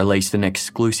Papini released an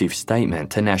exclusive statement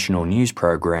to national news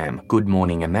program Good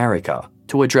Morning America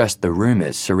to address the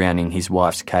rumours surrounding his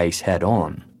wife's case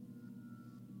head-on.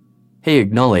 He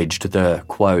acknowledged the,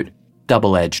 quote,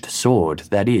 double-edged sword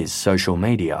that is social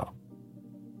media.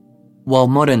 While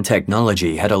modern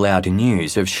technology had allowed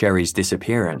news of Sherri's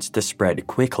disappearance to spread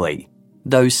quickly,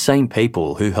 those same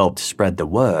people who helped spread the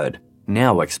word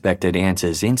now expected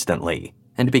answers instantly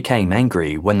and became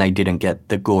angry when they didn't get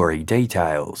the gory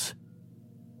details.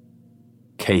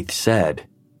 Keith said,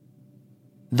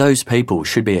 "Those people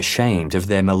should be ashamed of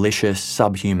their malicious,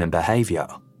 subhuman behaviour.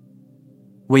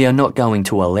 We are not going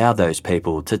to allow those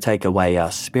people to take away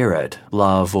our spirit,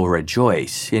 love or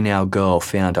rejoice in our girl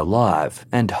found alive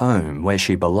and home where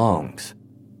she belongs.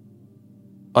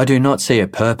 I do not see a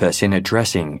purpose in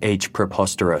addressing each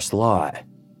preposterous lie.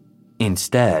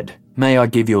 Instead, may I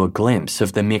give you a glimpse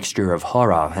of the mixture of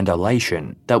horror and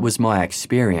elation that was my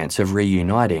experience of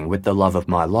reuniting with the love of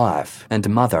my life and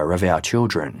mother of our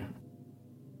children."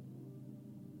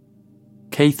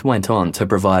 Keith went on to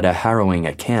provide a harrowing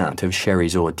account of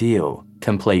Sherri's ordeal,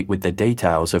 complete with the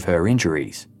details of her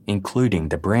injuries, including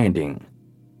the branding.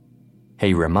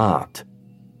 He remarked,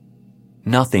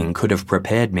 "Nothing could have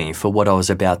prepared me for what I was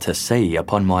about to see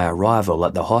upon my arrival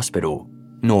at the hospital,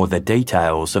 nor the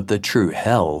details of the true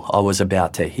hell I was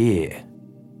about to hear."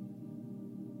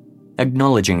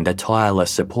 Acknowledging the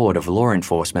tireless support of law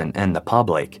enforcement and the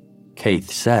public,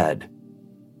 Keith said,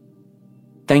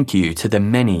 "Thank you to the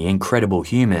many incredible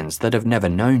humans that have never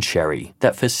known Sherri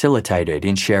that facilitated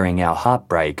in sharing our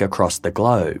heartbreak across the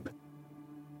globe.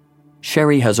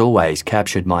 Sherri has always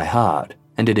captured my heart,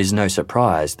 and it is no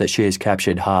surprise that she has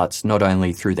captured hearts not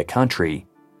only through the country,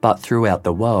 but throughout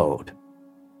the world."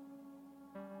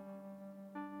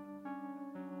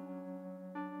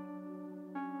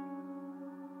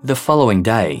 The following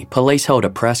day, police held a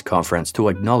press conference to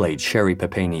acknowledge Sherri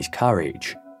Papini's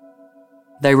courage.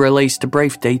 They released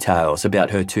brief details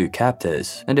about her two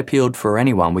captors and appealed for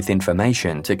anyone with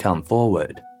information to come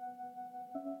forward.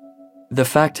 The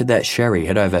fact that Sherri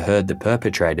had overheard the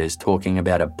perpetrators talking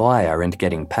about a buyer and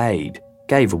getting paid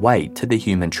gave weight to the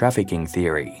human trafficking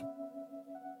theory.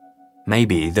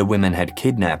 Maybe the women had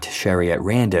kidnapped Sherri at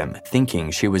random,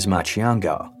 thinking she was much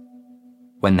younger.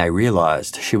 When they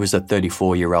realised she was a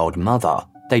 34-year-old mother,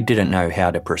 they didn't know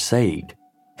how to proceed,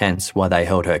 hence why they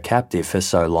held her captive for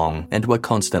so long and were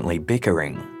constantly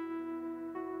bickering.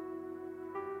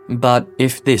 But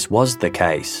if this was the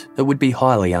case, it would be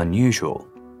highly unusual.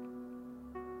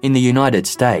 In the United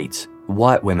States,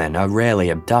 white women are rarely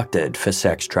abducted for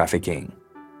sex trafficking.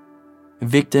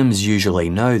 Victims usually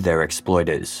know their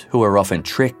exploiters, who are often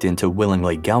tricked into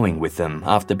willingly going with them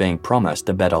after being promised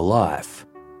a better life.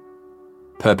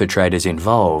 Perpetrators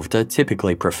involved are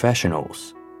typically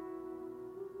professionals.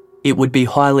 It would be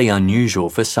highly unusual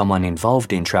for someone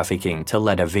involved in trafficking to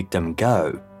let a victim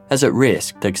go, as it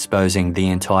risked exposing the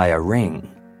entire ring.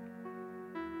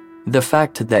 The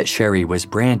fact that Sherri was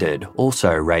branded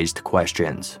also raised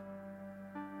questions.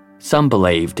 Some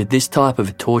believed this type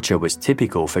of torture was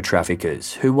typical for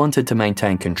traffickers who wanted to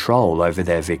maintain control over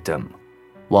their victim,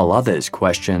 while others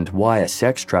questioned why a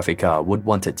sex trafficker would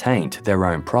want to taint their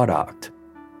own product.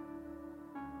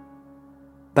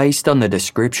 Based on the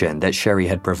description that Sherri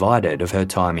had provided of her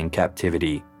time in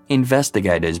captivity,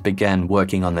 investigators began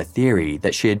working on the theory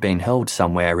that she had been held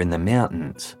somewhere in the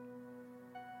mountains.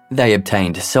 They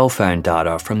obtained cell phone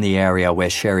data from the area where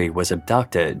Sherri was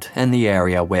abducted and the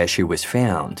area where she was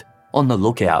found, on the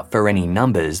lookout for any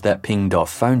numbers that pinged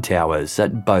off phone towers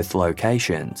at both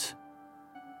locations.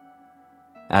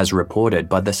 As reported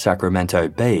by the Sacramento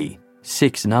Bee,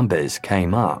 6 numbers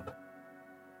came up.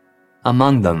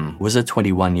 Among them was a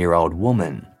 21-year-old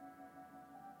woman.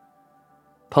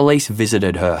 Police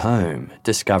visited her home,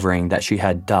 discovering that she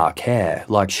had dark hair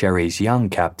like Sherri's young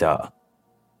captor,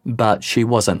 but she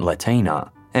wasn't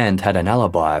Latina and had an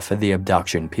alibi for the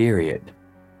abduction period.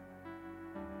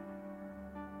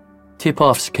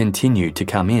 Tip-offs continued to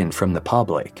come in from the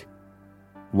public.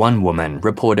 One woman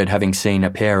reported having seen a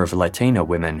pair of Latina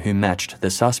women who matched the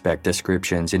suspect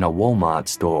descriptions in a Walmart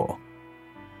store.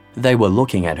 They were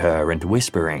looking at her and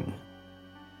whispering.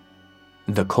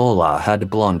 The caller had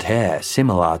blonde hair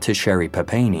similar to Sherri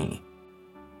Papini.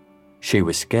 She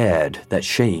was scared that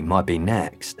she might be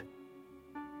next.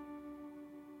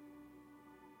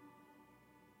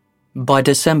 By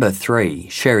December 3,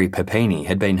 Sherri Papini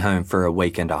had been home for a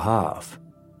week and a half.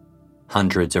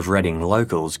 Hundreds of Reading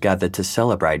locals gathered to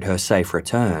celebrate her safe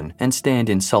return and stand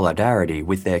in solidarity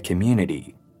with their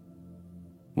community.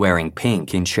 Wearing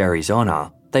pink in Sherri's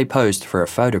honour, they posed for a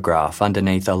photograph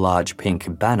underneath a large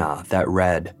pink banner that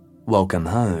read, "Welcome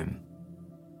home."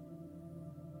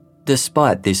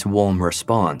 Despite this warm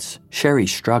response, Sherri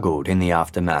struggled in the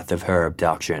aftermath of her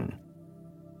abduction.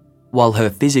 While her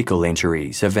physical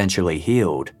injuries eventually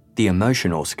healed, the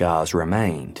emotional scars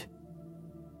remained.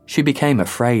 She became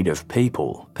afraid of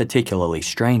people, particularly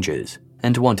strangers,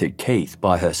 and wanted Keith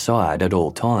by her side at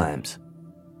all times.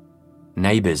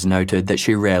 Neighbours noted that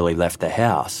she rarely left the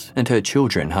house and her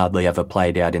children hardly ever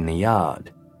played out in the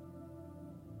yard.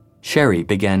 Sherri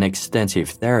began extensive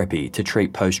therapy to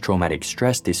treat post-traumatic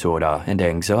stress disorder and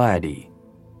anxiety.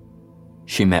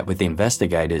 She met with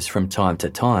investigators from time to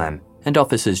time and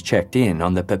officers checked in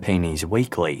on the Papinis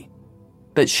weekly,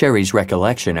 but Sherri's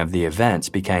recollection of the events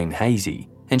became hazy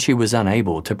and she was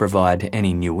unable to provide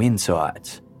any new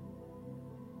insights.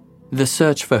 The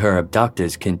search for her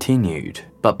abductors continued,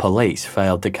 but police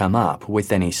failed to come up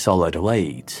with any solid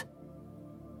leads.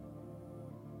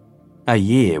 A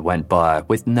year went by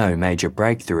with no major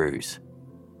breakthroughs.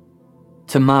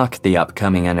 To mark the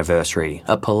upcoming anniversary,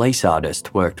 a police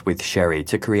artist worked with Sherri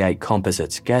to create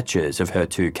composite sketches of her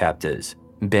 2 captors,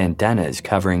 bandanas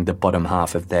covering the bottom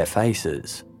half of their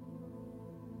faces.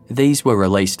 These were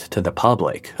released to the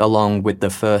public, along with the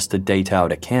first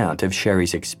detailed account of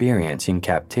Sherri's experience in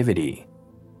captivity.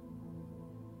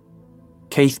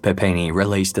 Keith Papini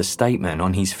released a statement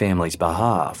on his family's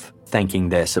behalf, thanking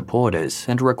their supporters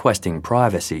and requesting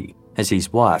privacy as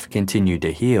his wife continued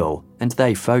to heal and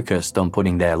they focused on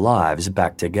putting their lives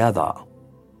back together.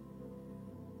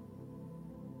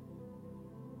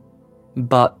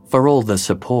 But for all the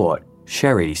support,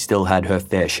 Sherri still had her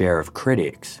fair share of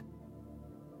critics.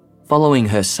 Following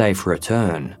her safe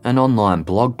return, an online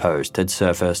blog post had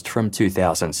surfaced from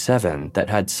 2007 that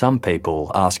had some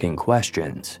people asking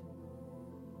questions.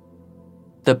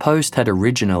 The post had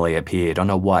originally appeared on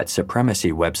a white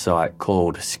supremacy website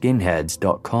called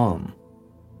skinheads.com.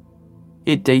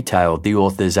 It detailed the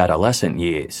author's adolescent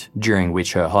years, during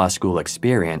which her high school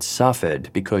experience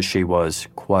suffered because she was,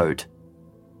 quote,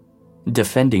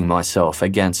 defending myself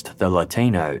against the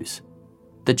Latinos.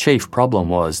 The chief problem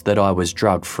was that I was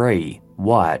drug-free,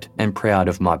 white, and proud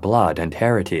of my blood and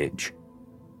heritage.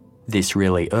 This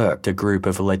really irked a group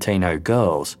of Latino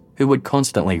girls who would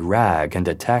constantly rag and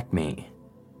attack me.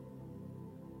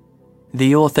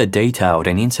 The author detailed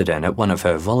an incident at one of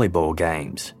her volleyball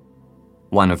games.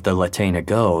 One of the Latina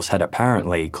girls had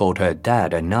apparently called her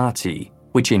dad a Nazi,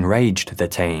 which enraged the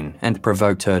teen and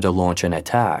provoked her to launch an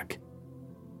attack.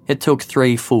 It took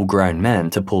 3 full-grown men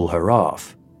to pull her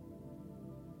off.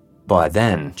 By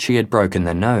then, she had broken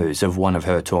the nose of one of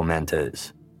her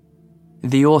tormentors.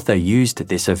 The author used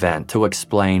this event to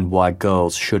explain why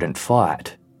girls shouldn't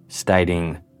fight,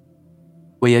 stating,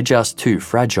 "We are just too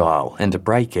fragile and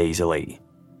break easily."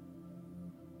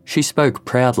 She spoke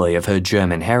proudly of her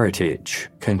German heritage,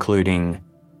 concluding,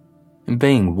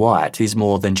 "Being white is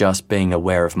more than just being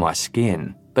aware of my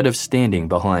skin, but of standing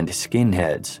behind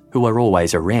skinheads who are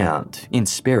always around, in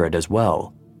spirit as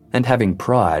well, and having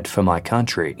pride for my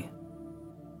country."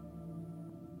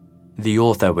 The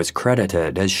author was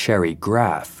credited as Sherri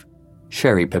Graff,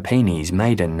 Sherri Papini's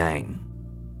maiden name.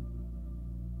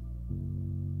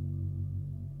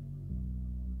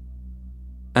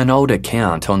 An old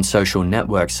account on social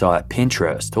network site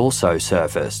Pinterest also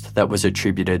surfaced that was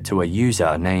attributed to a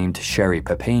user named Sherri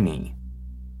Papini.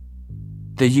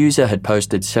 The user had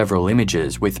posted several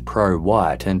images with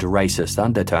pro-white and racist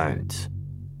undertones.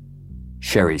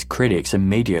 Sherri's critics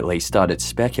immediately started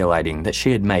speculating that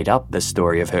she had made up the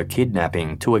story of her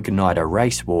kidnapping to ignite a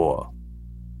race war.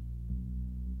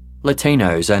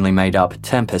 Latinos only made up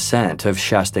 10% of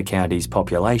Shasta County's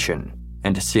population,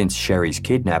 and since Sherri's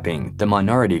kidnapping, the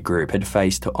minority group had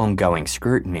faced ongoing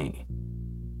scrutiny.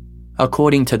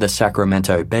 According to the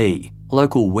Sacramento Bee,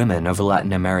 local women of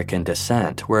Latin American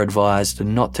descent were advised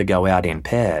not to go out in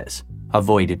pairs,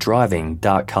 avoid driving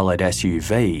dark-coloured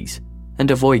SUVs, and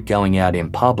avoid going out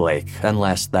in public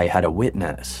unless they had a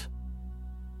witness.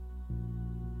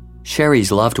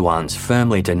 Sherri's loved ones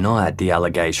firmly denied the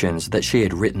allegations that she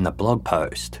had written the blog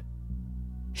post.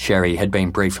 Sherri had been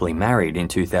briefly married in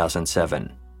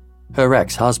 2007. Her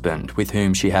ex-husband, with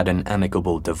whom she had an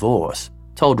amicable divorce,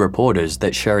 told reporters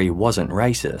that Sherri wasn't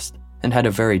racist and had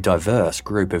a very diverse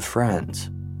group of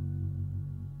friends.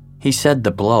 He said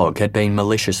the blog had been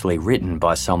maliciously written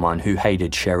by someone who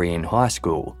hated Sherri in high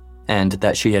school, and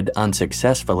that she had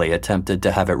unsuccessfully attempted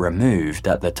to have it removed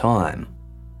at the time.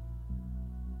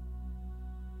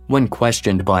 When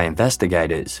questioned by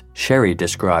investigators, Sherri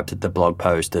described the blog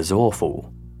post as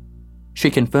awful. She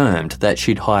confirmed that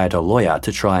she'd hired a lawyer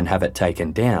to try and have it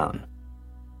taken down.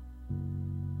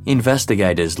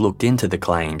 Investigators looked into the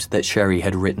claims that Sherri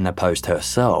had written the post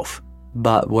herself,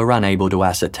 but were unable to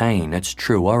ascertain its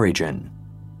true origin.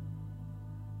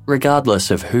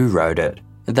 Regardless of who wrote it,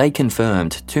 they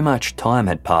confirmed too much time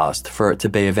had passed for it to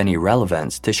be of any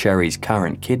relevance to Sherri's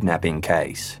current kidnapping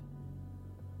case.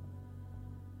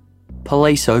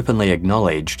 Police openly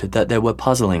acknowledged that there were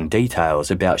puzzling details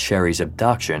about Sherri's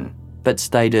abduction, but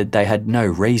stated they had no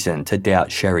reason to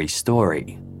doubt Sherri's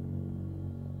story.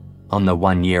 On the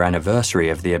 1-year anniversary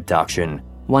of the abduction,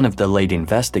 one of the lead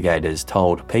investigators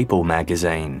told People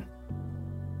magazine,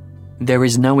 "There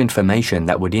is no information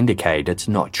that would indicate it's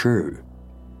not true.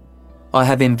 I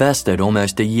have invested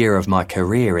almost a year of my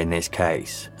career in this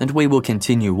case, and we will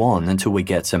continue on until we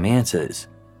get some answers,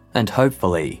 and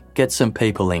hopefully get some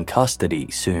people in custody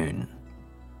soon."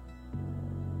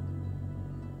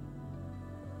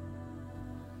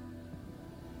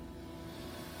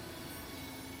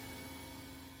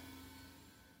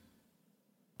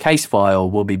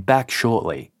 Casefile will be back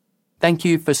shortly. Thank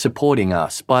you for supporting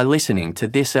us by listening to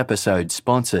this episode's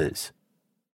sponsors.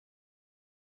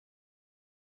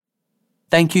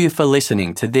 Thank you for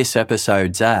listening to this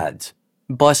episode's ads.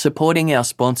 By supporting our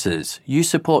sponsors, you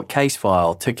support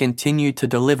Casefile to continue to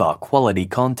deliver quality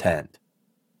content.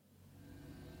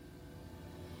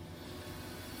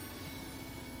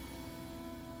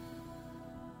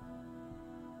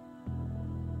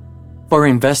 For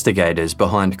investigators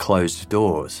behind closed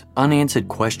doors, unanswered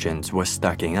questions were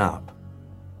stacking up.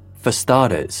 For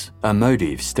starters, a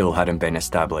motive still hadn't been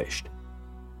established.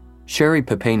 Sherri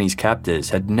Papini's captors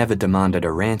had never demanded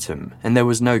a ransom, and there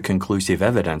was no conclusive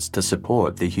evidence to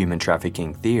support the human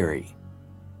trafficking theory.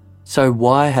 So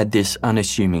why had this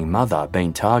unassuming mother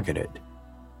been targeted?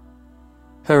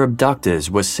 Her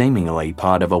abductors were seemingly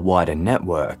part of a wider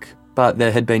network, but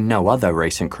there had been no other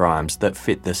recent crimes that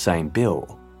fit the same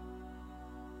bill.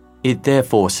 It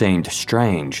therefore seemed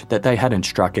strange that they hadn't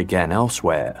struck again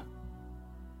elsewhere.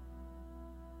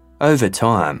 Over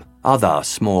time, other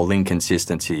small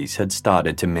inconsistencies had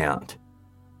started to mount.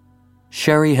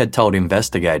 Sherri had told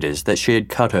investigators that she had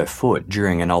cut her foot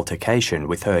during an altercation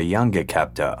with her younger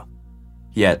captor,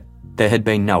 yet there had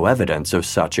been no evidence of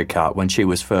such a cut when she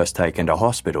was first taken to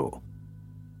hospital.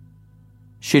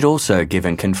 She'd also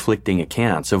given conflicting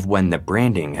accounts of when the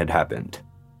branding had happened,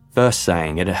 first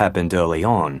saying it had happened early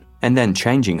on, and then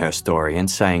changing her story and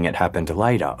saying it happened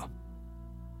later.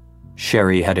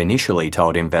 Sherri had initially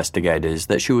told investigators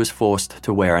that she was forced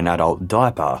to wear an adult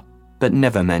diaper, but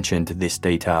never mentioned this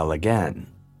detail again.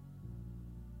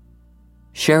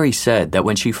 Sherri said that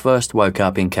when she first woke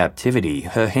up in captivity,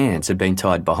 her hands had been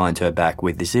tied behind her back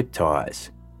with zip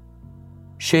ties.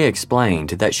 She explained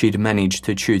that she'd managed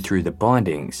to chew through the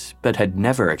bindings, but had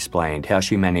never explained how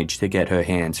she managed to get her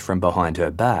hands from behind her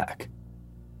back.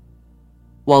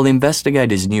 While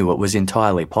investigators knew it was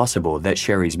entirely possible that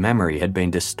Sherri's memory had been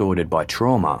distorted by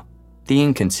trauma, the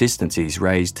inconsistencies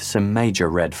raised some major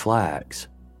red flags.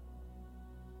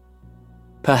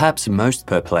 Perhaps most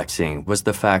perplexing was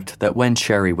the fact that when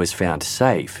Sherri was found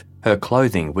safe, her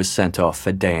clothing was sent off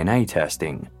for DNA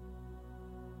testing.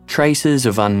 Traces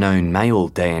of unknown male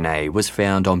DNA was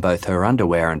found on both her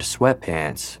underwear and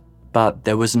sweatpants, but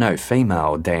there was no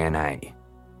female DNA.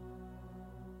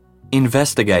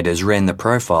 Investigators ran the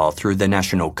profile through the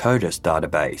National CODIS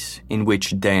database, in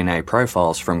which DNA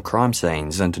profiles from crime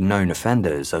scenes and known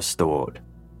offenders are stored.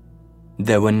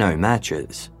 There were no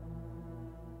matches.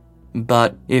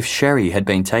 But if Sherri had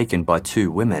been taken by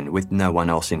two women with no one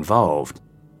else involved,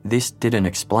 this didn't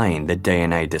explain the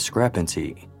DNA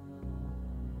discrepancy.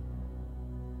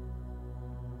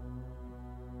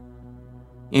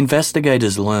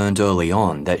 Investigators learned early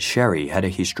on that Sherri had a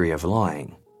history of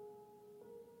lying.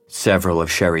 Several of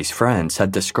Sherri's friends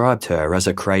had described her as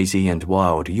a crazy and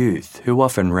wild youth who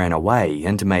often ran away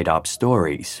and made up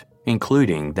stories,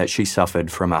 including that she suffered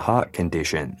from a heart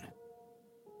condition.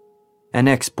 An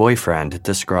ex-boyfriend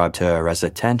described her as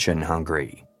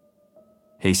attention-hungry.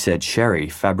 He said Sherri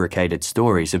fabricated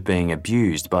stories of being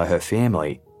abused by her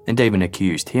family and even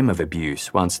accused him of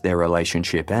abuse once their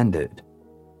relationship ended.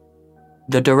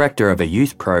 The director of a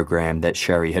youth program that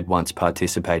Sherri had once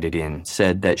participated in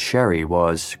said that Sherri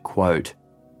was, quote,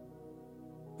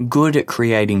 good at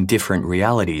creating different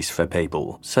realities for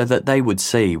people so that they would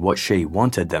see what she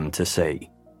wanted them to see,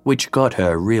 which got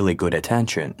her really good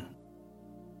attention.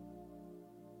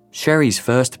 Sherri's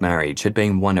first marriage had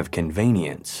been one of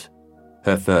convenience.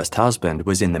 Her first husband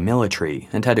was in the military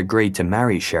and had agreed to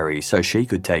marry Sherri so she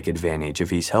could take advantage of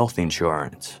his health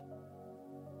insurance.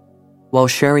 While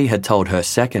Sherri had told her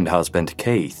second husband,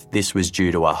 Keith, this was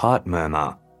due to a heart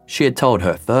murmur, she had told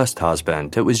her first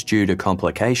husband it was due to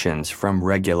complications from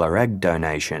regular egg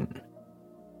donation.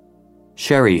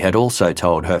 Sherri had also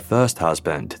told her first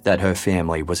husband that her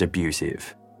family was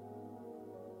abusive.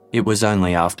 It was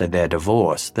only after their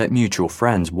divorce that mutual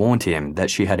friends warned him that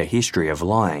she had a history of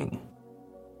lying.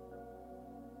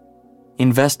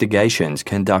 Investigations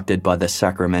conducted by the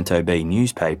Sacramento Bee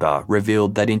newspaper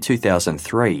revealed that in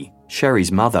 2003,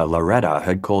 Sherri's mother, Loretta,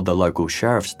 had called the local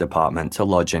sheriff's department to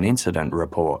lodge an incident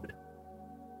report.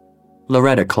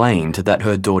 Loretta claimed that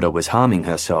her daughter was harming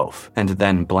herself and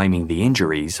then blaming the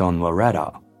injuries on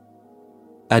Loretta.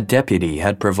 A deputy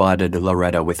had provided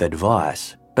Loretta with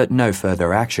advice, but no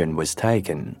further action was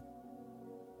taken.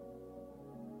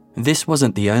 This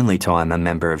wasn't the only time a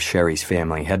member of Sherri's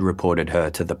family had reported her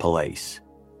to the police.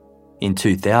 In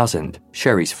 2000,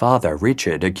 Sherri's father,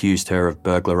 Richard, accused her of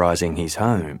burglarizing his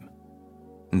home.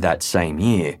 That same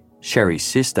year, Sherri's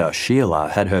sister, Sheila,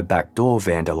 had her back door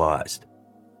vandalized.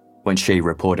 When she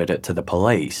reported it to the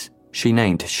police, she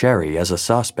named Sherri as a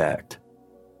suspect.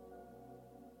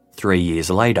 3 years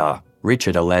later,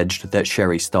 Richard alleged that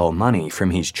Sherri stole money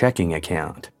from his checking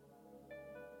account.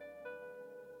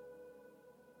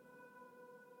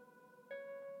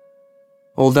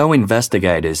 Although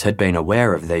investigators had been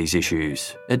aware of these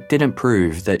issues, it didn't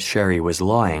prove that Sherri was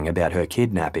lying about her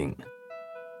kidnapping.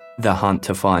 The hunt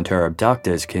to find her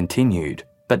abductors continued,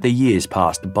 but the years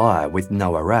passed by with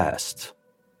no arrests.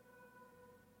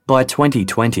 By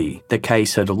 2020, the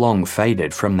case had long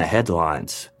faded from the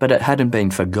headlines, but it hadn't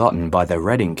been forgotten by the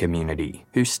Redding community,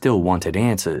 who still wanted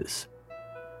answers.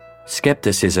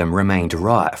 Skepticism remained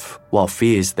rife, while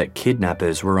fears that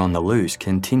kidnappers were on the loose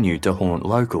continued to haunt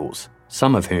locals,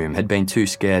 some of whom had been too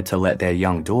scared to let their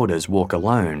young daughters walk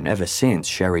alone ever since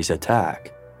Sherri's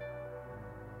attack.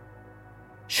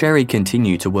 Sherri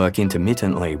continued to work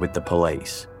intermittently with the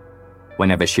police.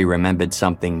 Whenever she remembered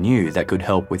something new that could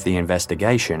help with the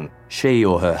investigation, she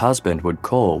or her husband would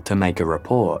call to make a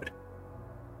report.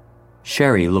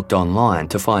 Sherri looked online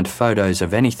to find photos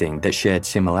of anything that shared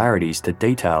similarities to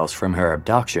details from her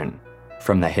abduction,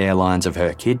 from the hairlines of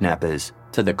her kidnappers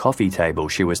to the coffee table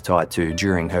she was tied to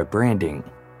during her branding.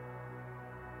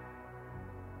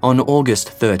 On August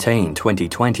 13,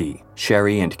 2020,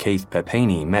 Sherri and Keith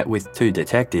Papini met with 2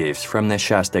 detectives from the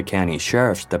Shasta County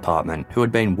Sheriff's Department who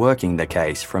had been working the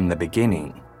case from the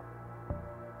beginning.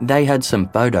 They had some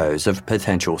photos of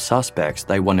potential suspects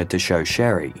they wanted to show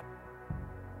Sherri.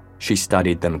 She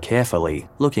studied them carefully,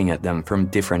 looking at them from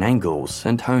different angles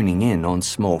and honing in on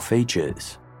small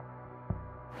features.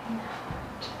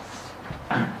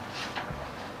 I'm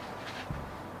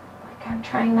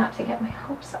trying not to get my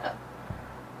hopes up.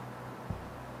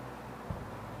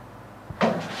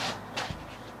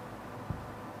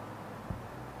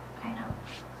 I know.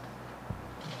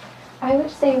 I would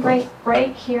say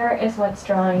right here is what's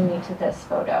drawing me to this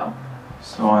photo.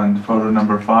 So on photo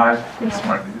number 5, Yeah.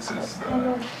 Marty, this is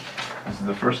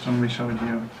the first one we showed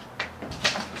you.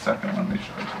 The second one we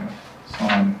showed you. So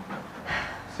on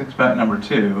 6-bet number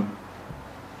 2,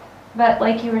 But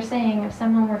like you were saying, if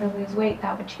someone were to lose weight,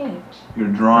 that would change. you're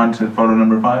drawn to photo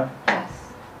number 5? Yes,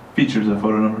 Features of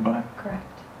photo number 5? correct.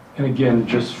 And again,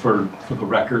 just for the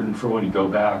record and for when you go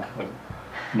back, like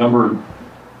number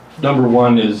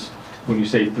 1 is, when you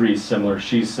say 3 is similar,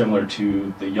 she's similar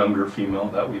to the younger female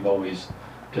that we've always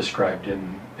described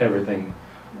in everything.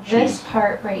 This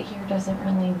part right here doesn't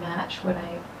really match what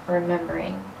I'm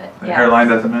remembering. But The yes. hairline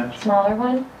doesn't match? Smaller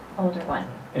one, older one.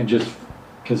 And just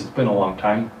because it's been a long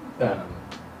time,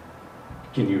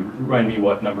 can you remind me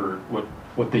what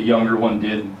the younger one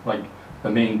did, like the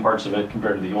main parts of it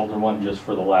compared to the older one, just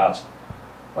for the last,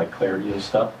 like, clarity of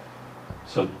stuff?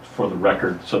 So for the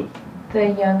record, so. The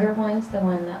younger one's the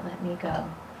one that let me go.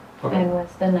 Okay. And was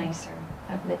the nicer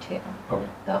of the 2. Okay.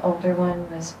 The older one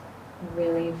was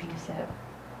really abusive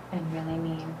and really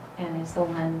mean, and is the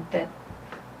one that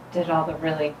did all the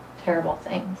really terrible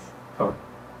things. Okay.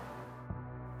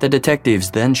 The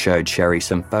detectives then showed Sherri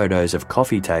some photos of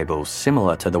coffee tables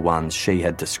similar to the ones she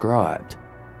had described.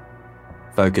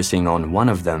 Focusing on one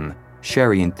of them,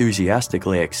 Sherri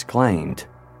enthusiastically exclaimed,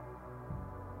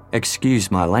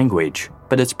 "Excuse my language,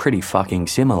 but it's pretty fucking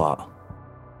similar."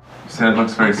 You said it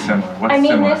looks very similar. What's I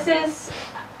mean, similar? this is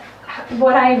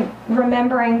what I'm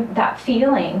remembering, that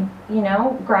feeling,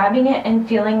 grabbing it and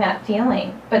feeling that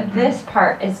feeling. But this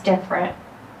part is different.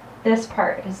 This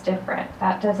part is different.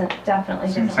 That definitely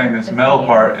So you're doesn't saying look this the middle same.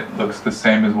 part, it looks the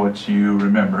same as what you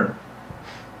remember,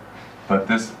 but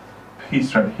this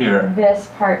piece right here, This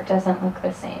part doesn't look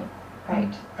the same,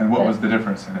 right? and what But- was the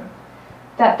difference in it?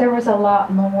 That there was a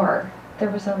lot more. There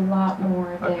was a lot more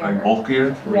there. Like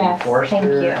bulkier? Yes, thank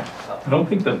you. I don't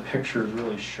think the pictures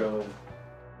really show.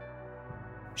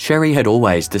 Sherri had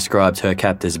always described her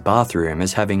captor's bathroom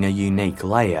as having a unique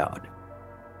layout.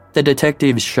 The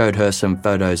detectives showed her some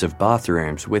photos of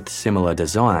bathrooms with similar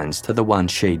designs to the one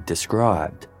she'd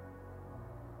described.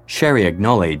 Sherri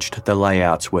acknowledged the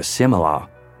layouts were similar,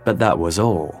 but that was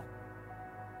all.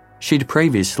 She'd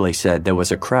previously said there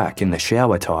was a crack in the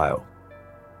shower tile.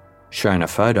 Shown a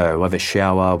photo of a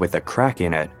shower with a crack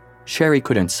in it, Sherri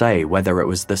couldn't say whether it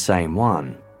was the same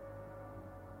one.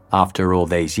 After all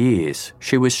these years,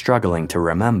 she was struggling to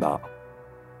remember.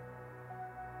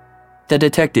 The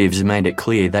detectives made it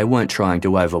clear they weren't trying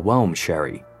to overwhelm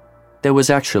Sherri. There was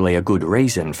actually a good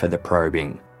reason for the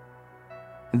probing.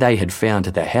 They had found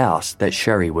the house that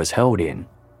Sherri was held in,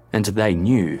 and they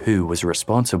knew who was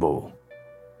responsible.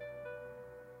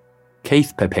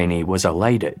 Keith Papini was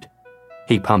elated.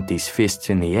 He pumped his fists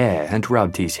in the air and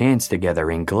rubbed his hands together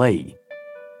in glee.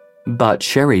 But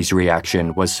Sherri's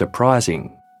reaction was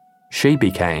surprising. She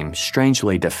became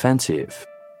strangely defensive.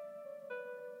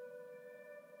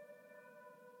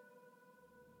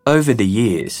 Over the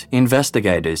years,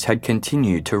 investigators had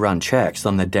continued to run checks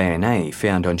on the DNA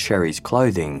found on Sherri's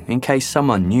clothing in case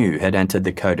someone new had entered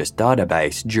the CODIS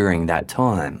database during that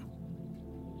time.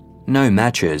 No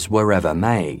matches were ever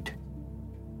made.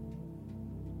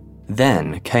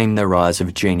 Then came the rise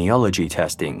of genealogy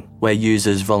testing, where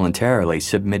users voluntarily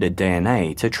submitted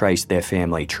DNA to trace their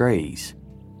family trees.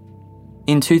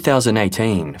 In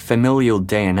 2018, familial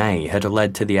DNA had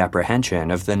led to the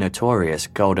apprehension of the notorious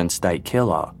Golden State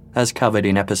Killer, as covered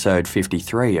in episode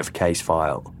 53 of Case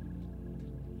File.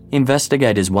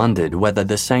 Investigators wondered whether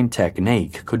the same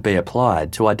technique could be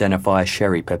applied to identify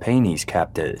Sherri Papini's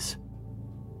captors.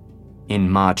 In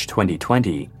March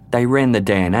 2020, they ran the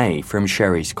DNA from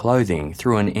Sherri's clothing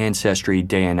through an Ancestry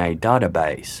DNA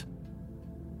database.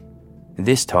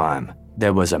 This time,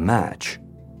 there was a match.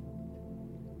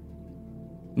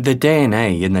 The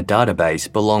DNA in the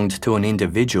database belonged to an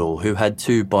individual who had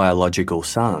 2 biological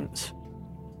sons.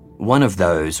 One of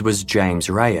those was James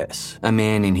Reyes, a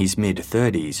man in his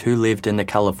mid-30s who lived in the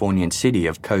Californian city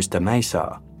of Costa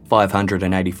Mesa,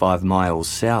 585 miles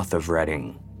south of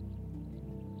Redding.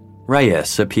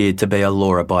 Reyes appeared to be a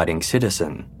law-abiding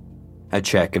citizen. A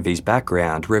check of his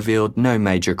background revealed no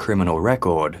major criminal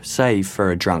record, save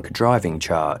for a drunk driving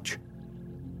charge.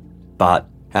 But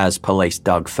as police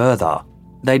dug further,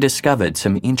 they discovered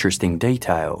some interesting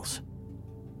details.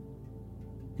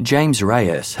 James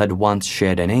Reyes had once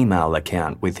shared an email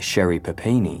account with Sherri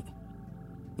Papini.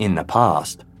 In the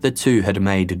past, the two had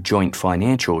made joint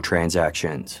financial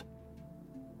transactions.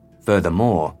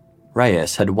 Furthermore,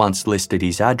 Reyes had once listed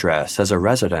his address as a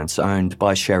residence owned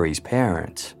by Sherri's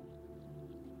parents.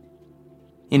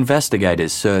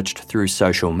 Investigators searched through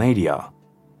social media.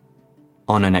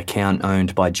 On an account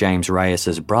owned by James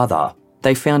Reyes's brother,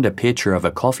 they found a picture of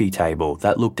a coffee table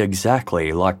that looked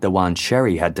exactly like the one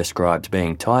Sherri had described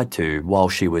being tied to while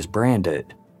she was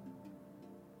branded.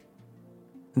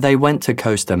 They went to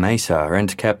Costa Mesa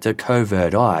and kept a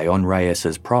covert eye on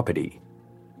Reyes's property.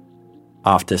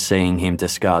 After seeing him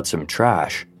discard some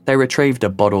trash, they retrieved a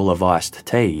bottle of iced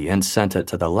tea and sent it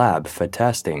to the lab for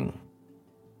testing.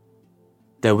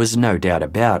 There was no doubt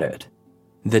about it.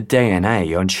 The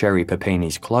DNA on Sherri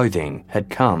Papini's clothing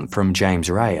had come from James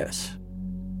Reyes.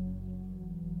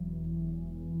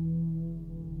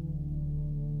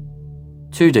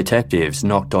 Two detectives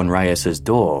knocked on Reyes's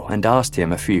door and asked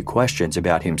him a few questions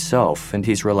about himself and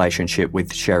his relationship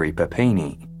with Sherri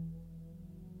Papini.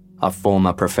 A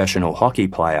former professional hockey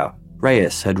player,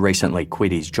 Reyes had recently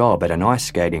quit his job at an ice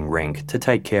skating rink to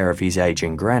take care of his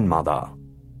aging grandmother.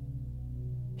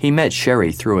 He met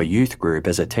Sherri through a youth group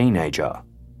as a teenager.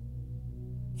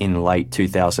 In late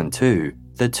 2002,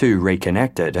 the two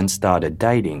reconnected and started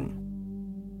dating.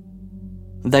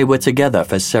 They were together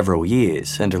for several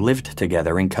years and lived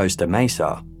together in Costa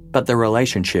Mesa, but the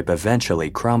relationship eventually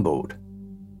crumbled.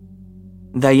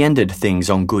 They ended things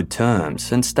on good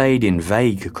terms and stayed in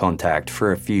vague contact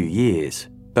for a few years,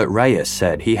 but Reyes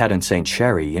said he hadn't seen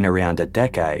Sherri in around a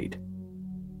decade.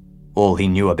 All he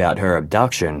knew about her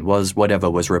abduction was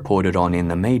whatever was reported on in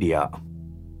the media.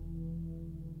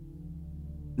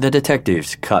 The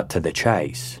detectives cut to the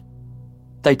chase.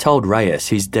 They told Reyes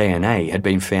his DNA had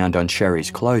been found on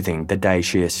Sherri's clothing the day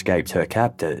she escaped her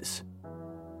captors.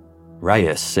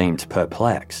 Reyes seemed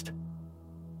perplexed.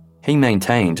 He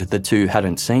maintained the two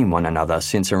hadn't seen one another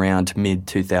since around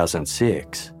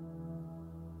mid-2006.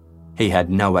 He had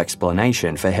no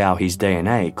explanation for how his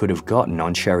DNA could have gotten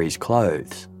on Sherri's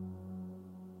clothes.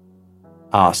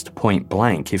 Asked point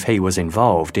blank if he was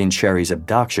involved in Sherri's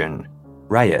abduction,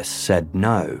 Reyes said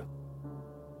no.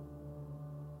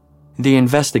 The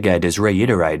investigators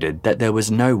reiterated that there was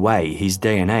no way his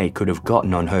DNA could have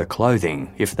gotten on her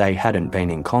clothing if they hadn't been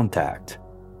in contact.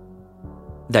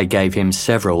 They gave him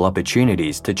several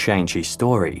opportunities to change his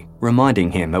story,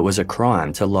 reminding him it was a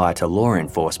crime to lie to law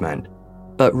enforcement,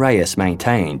 but Reyes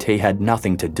maintained he had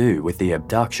nothing to do with the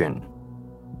abduction.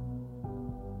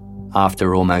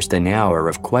 After almost an hour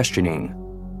of questioning,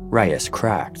 Reyes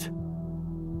cracked.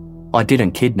 "I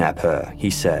didn't kidnap her," he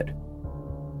said.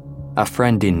 "A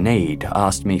friend in need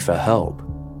asked me for help."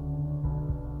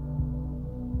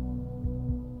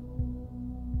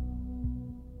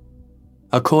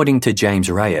 According to James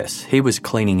Reyes, he was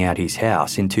cleaning out his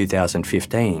house in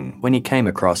 2015 when he came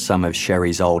across some of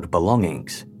Sherri's old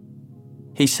belongings.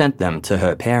 He sent them to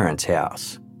her parents'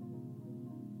 house.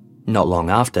 Not long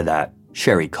after that,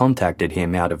 Sherri contacted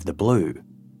him out of the blue.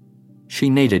 She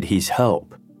needed his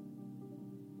help.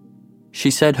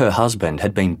 She said her husband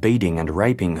had been beating and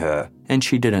raping her and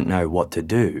she didn't know what to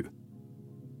do.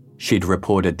 She'd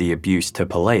reported the abuse to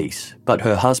police, but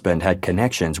her husband had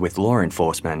connections with law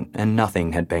enforcement and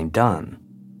nothing had been done.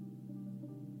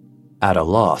 At a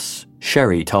loss,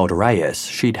 Sherri told Reyes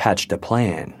she'd hatched a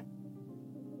plan.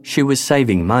 She was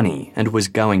saving money and was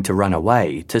going to run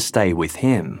away to stay with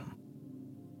him.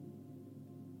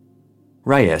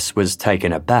 Reyes was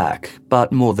taken aback,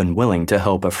 but more than willing to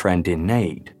help a friend in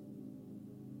need.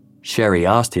 Sherri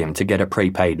asked him to get a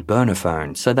prepaid burner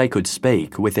phone so they could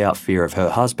speak without fear of her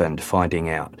husband finding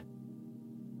out.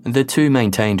 The two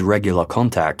maintained regular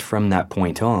contact from that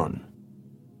point on.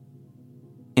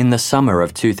 In the summer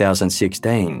of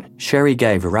 2016, Sherri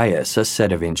gave Reyes a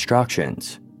set of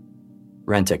instructions: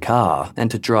 rent a car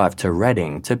and drive to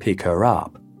Redding to pick her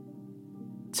up.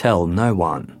 Tell no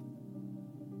one.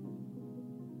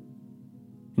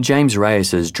 James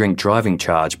Reyes's drink driving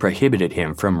charge prohibited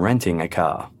him from renting a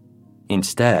car.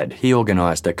 Instead, he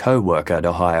organised a co-worker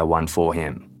to hire one for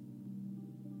him.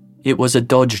 It was a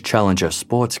Dodge Challenger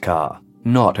sports car,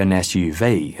 not an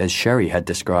SUV as Sherri had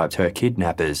described her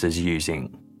kidnappers as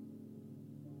using.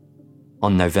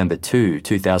 On November 2,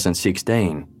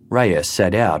 2016, Reyes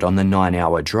set out on the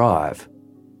 9-hour drive.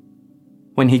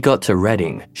 When he got to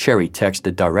Redding, Sherri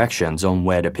texted directions on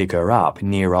where to pick her up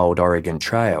near Old Oregon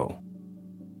Trail.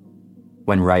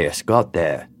 When Reyes got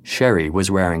there, Sherri was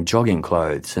wearing jogging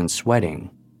clothes and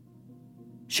sweating.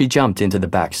 She jumped into the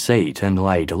back seat and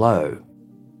laid low.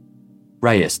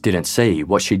 Reyes didn't see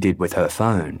what she did with her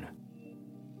phone.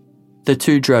 The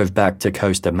two drove back to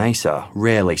Costa Mesa,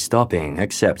 rarely stopping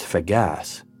except for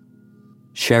gas.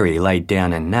 Sherri laid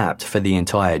down and napped for the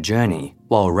entire journey,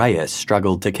 while Reyes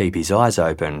struggled to keep his eyes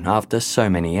open after so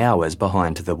many hours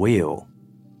behind the wheel.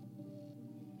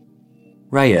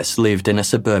 Reyes lived in a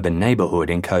suburban neighborhood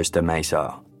in Costa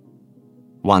Mesa.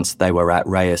 Once they were at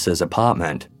Reyes's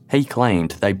apartment, he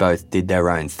claimed they both did their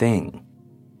own thing.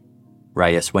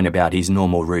 Reyes went about his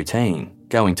normal routine,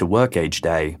 going to work each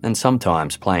day and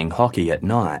sometimes playing hockey at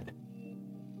night.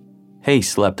 He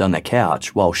slept on the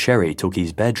couch while Sherri took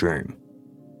his bedroom.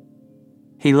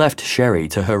 He left Sherri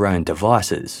to her own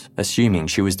devices, assuming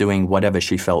she was doing whatever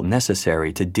she felt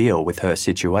necessary to deal with her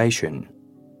situation.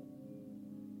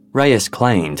 Reyes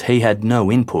claimed he had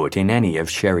no input in any of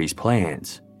Sherri's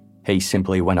plans. He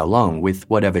simply went along with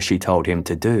whatever she told him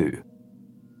to do.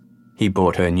 He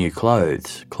bought her new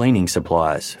clothes, cleaning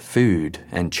supplies, food,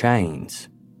 and chains.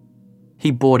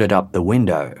 He boarded up the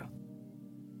window.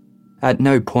 At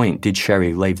no point did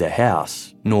Sherri leave the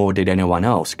house, nor did anyone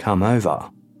else come over.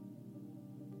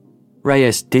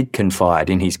 Reyes did confide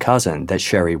in his cousin that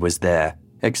Sherri was there,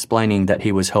 explaining that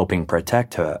he was helping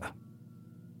protect her.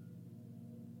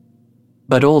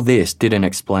 But all this didn't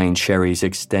explain Sherri's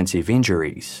extensive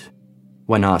injuries.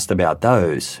 When asked about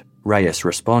those, Reyes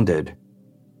responded,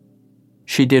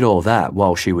 "She did all that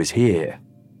while she was here."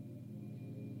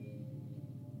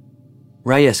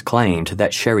 Reyes claimed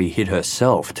that Sherri hit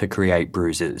herself to create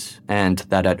bruises, and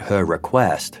that at her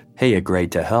request, he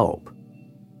agreed to help.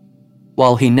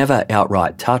 While he never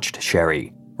outright touched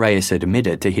Sherri, Reyes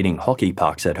admitted to hitting hockey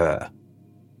pucks at her.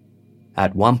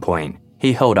 At one point,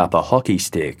 he held up a hockey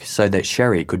stick so that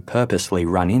Sherri could purposely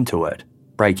run into it,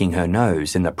 breaking her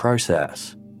nose in the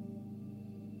process.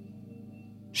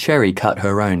 Sherri cut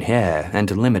her own hair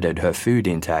and limited her food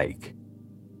intake.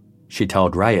 She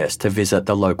told Reyes to visit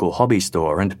the local hobby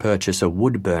store and purchase a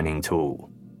wood-burning tool.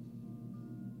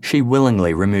 She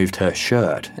willingly removed her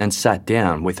shirt and sat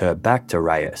down with her back to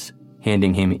Reyes,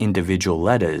 handing him individual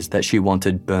letters that she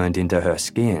wanted burned into her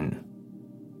skin.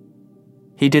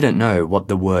 He didn't know what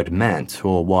the word meant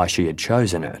or why she had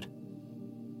chosen it.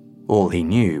 All he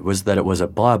knew was that it was a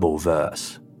Bible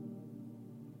verse.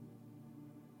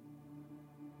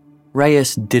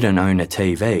 Reyes didn't own a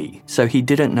TV, so he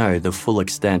didn't know the full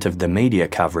extent of the media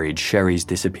coverage Sherri's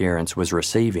disappearance was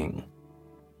receiving.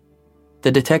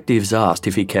 The detectives asked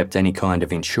if he kept any kind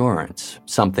of insurance,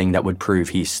 something that would prove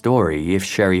his story if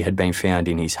Sherri had been found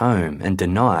in his home, and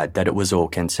denied that it was all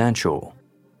consensual.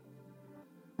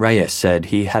 Reyes said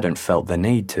he hadn't felt the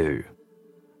need to.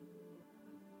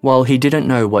 While he didn't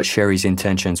know what Sherri's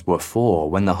intentions were for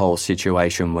when the whole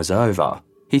situation was over,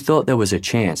 he thought there was a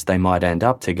chance they might end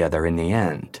up together in the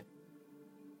end.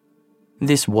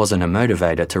 This wasn't a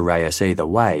motivator to Reyes either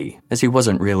way, as he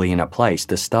wasn't really in a place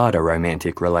to start a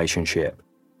romantic relationship.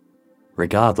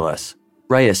 Regardless,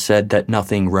 Reyes said that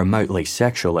nothing remotely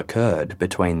sexual occurred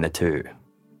between the two.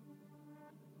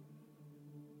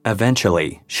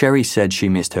 Eventually, Sherri said she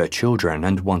missed her children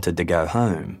and wanted to go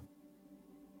home.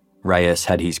 Reyes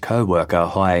had his co-worker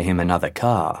hire him another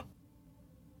car.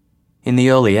 In the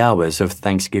early hours of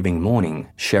Thanksgiving morning,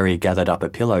 Sherri gathered up a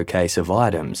pillowcase of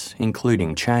items,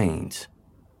 including chains.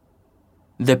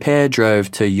 The pair drove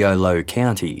to Yolo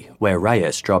County, where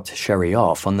Reyes dropped Sherri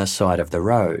off on the side of the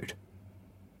road.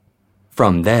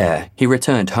 From there, he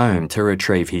returned home to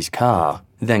retrieve his car,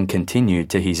 then continued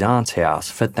to his aunt's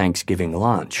house for Thanksgiving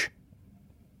lunch.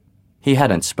 He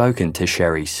hadn't spoken to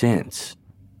Sherri since.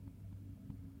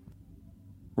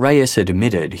 Reyes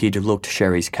admitted he'd looked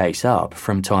Sherri's case up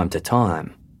from time to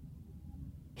time.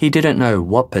 He didn't know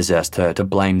what possessed her to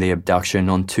blame the abduction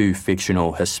on two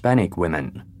fictional Hispanic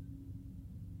women.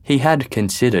 He had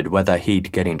considered whether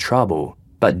he'd get in trouble,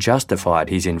 but justified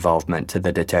his involvement to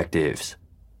the detectives.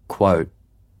 Quote,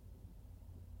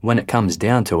 "When it comes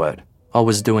down to it, I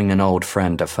was doing an old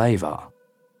friend a favor."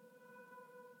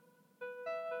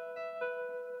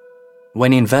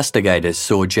 When investigators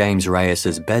saw James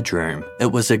Reyes's bedroom,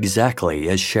 it was exactly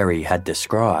as Sherri had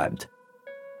described.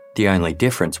 The only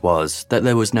difference was that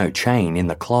there was no chain in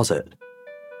the closet.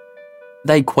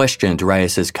 They questioned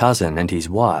Reyes's cousin and his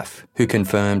wife, who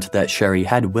confirmed that Sherri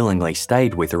had willingly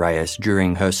stayed with Reyes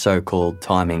during her so-called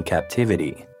time in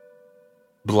captivity.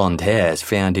 Blonde hairs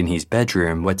found in his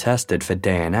bedroom were tested for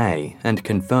DNA and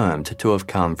confirmed to have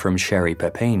come from Sherri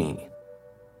Papini.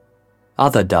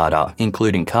 Other data,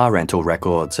 including car rental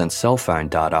records and cell phone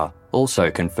data, also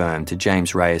confirmed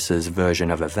James Reyes's version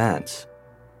of events.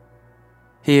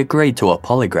 He agreed to a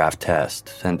polygraph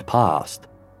test and passed.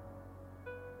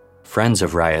 Friends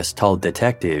of Reyes told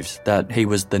detectives that he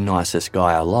was the nicest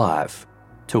guy alive,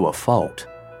 to a fault.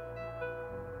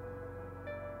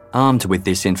 Armed with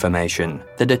this information,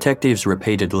 the detectives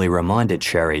repeatedly reminded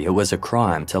Sherri it was a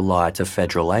crime to lie to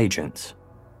federal agents.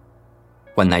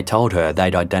 When they told her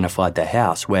they'd identified the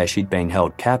house where she'd been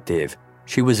held captive,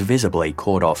 she was visibly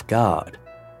caught off guard.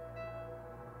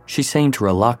 She seemed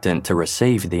reluctant to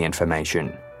receive the information,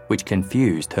 which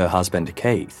confused her husband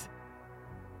Keith.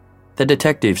 The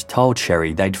detectives told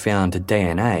Sherri they'd found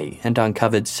DNA and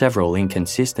uncovered several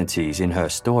inconsistencies in her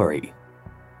story.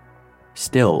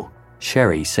 Still,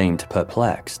 Sherri seemed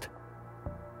perplexed.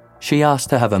 She asked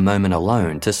to have a moment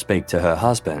alone to speak to her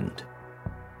husband.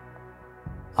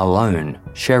 Alone,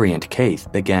 Sherri and Keith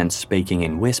began speaking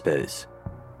in whispers.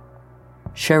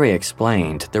 Sherri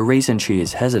explained the reason she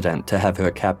is hesitant to have her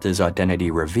captor's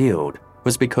identity revealed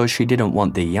was because she didn't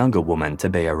want the younger woman to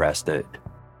be arrested.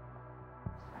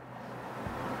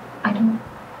 I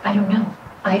don't know.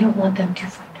 I don't want them to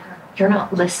find her. You're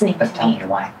not listening to me. But tell me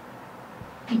why.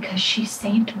 Because she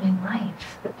saved my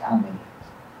life. But tell me,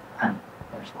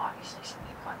 there's obviously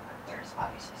something fun, but there's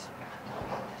obviously something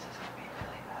fun. This is going to be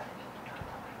really bad if you don't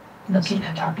tell me. Look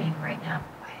at how you're being right now.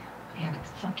 I am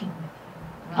fucking with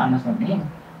you. I'm not being.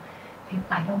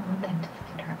 I don't want them to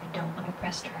find her. I don't want to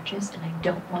press charges, and I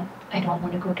don't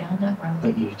want to go down that road.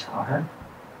 But you tell her?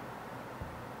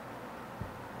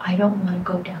 I don't want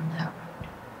to go down that road.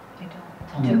 I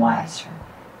don't want to arrest her.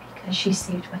 Because she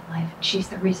saved my life, and she's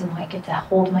the reason why I get to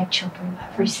hold my children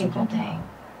every single day.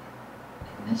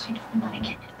 Because I don't want to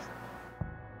get it.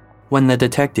 When the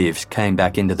detectives came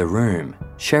back into the room,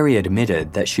 Sherri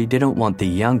admitted that she didn't want the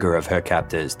younger of her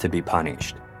captors to be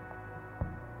punished.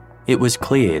 It was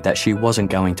clear that she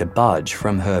wasn't going to budge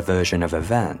from her version of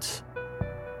events.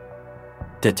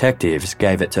 Detectives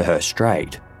gave it to her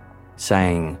straight,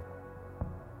 saying,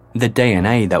 "The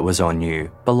DNA that was on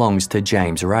you belongs to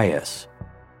James Reyes."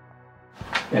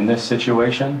 In this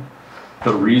situation,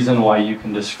 the reason why you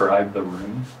can describe the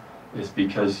room is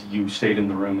because you stayed in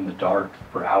the room in the dark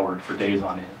for hours, for days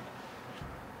on end.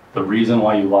 The reason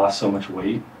why you lost so much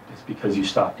weight is because you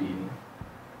stopped eating.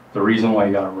 The reason why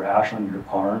you got a rash on your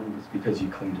arm is because you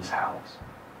cleaned his house.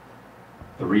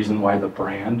 The reason why the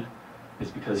brand is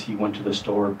because he went to the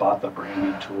store, bought the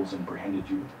branding tools, and branded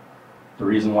you. The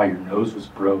reason why your nose was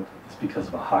broke is because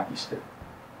of a hockey stick.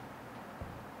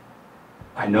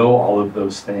 I know all of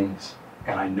those things,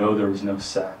 and I know there was no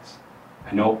sex.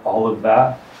 I know all of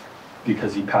that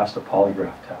because he passed a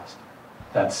polygraph test.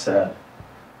 That said,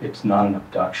 it's not an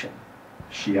abduction.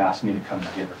 She asked me to come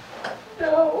get her.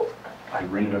 No. I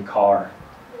rented a car.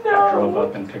 No. I drove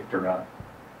up and picked her up.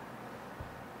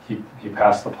 He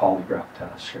passed the polygraph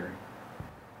test, Sherri.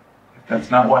 If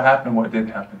that's not what happened, what did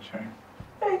happen, Sherri?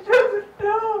 I don't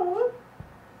know.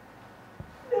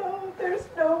 No, there's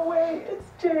no way. It's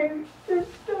James. There's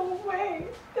no way.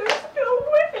 There's no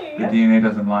way. The DNA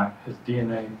doesn't lie. His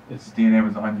DNA, His DNA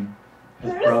was on you.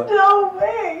 his There's brother, no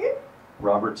way.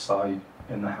 Robert saw you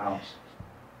in the house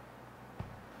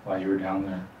while you were down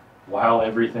there. While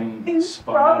everything Who's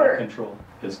spun out Robert? of control,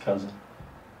 his cousin.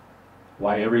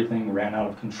 Why everything ran out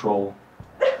of control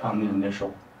on the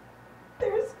initial.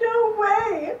 There's no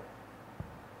way.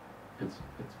 It's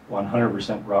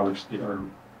 100% Robert's or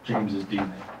James's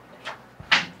DNA.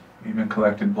 Even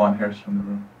collected blonde hairs from the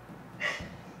room.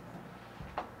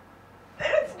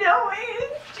 There's no way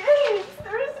it's James.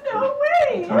 There's no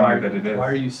way. Tell you that it is. Why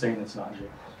are you saying it's not James?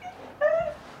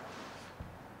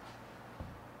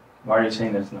 Why are you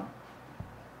saying it's not?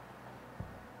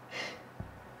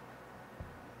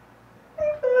 He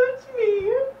loved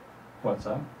me. What's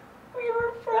up? We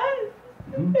were friends.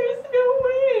 Mhm. There's no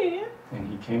way. And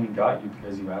he came and got you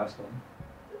because you asked him.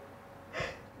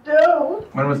 No.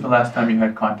 When was the last time you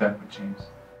had contact with James?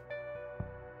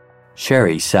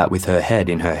 Sherri sat with her head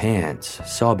in her hands,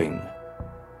 sobbing.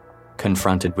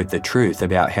 Confronted with the truth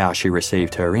about how she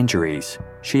received her injuries,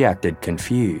 she acted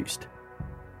confused.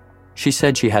 She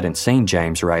said she hadn't seen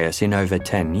James Reyes in over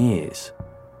 10 years.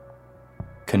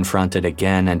 Confronted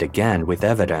again and again with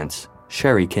evidence,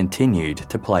 Sherri continued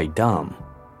to play dumb.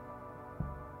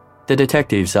 The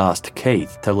detectives asked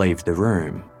Keith to leave the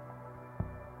room.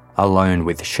 Alone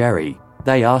with Sherri,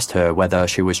 they asked her whether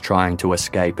she was trying to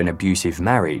escape an abusive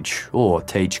marriage or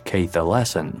teach Keith a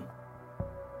lesson.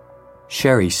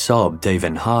 Sherri sobbed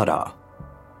even harder.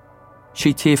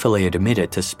 She tearfully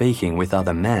admitted to speaking with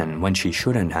other men when she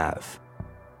shouldn't have.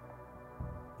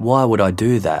 Why would I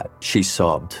do that? She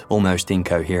sobbed, almost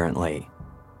incoherently.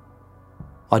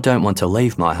 I don't want to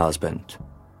leave my husband.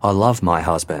 I love my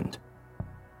husband.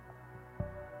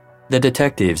 The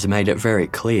detectives made it very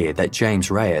clear that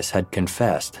James Reyes had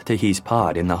confessed to his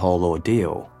part in the whole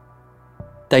ordeal.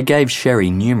 They gave Sherri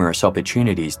numerous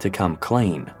opportunities to come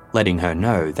clean, letting her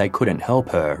know they couldn't help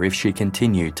her if she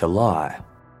continued to lie.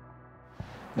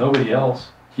 Nobody else.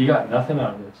 He got nothing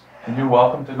out of this. And you're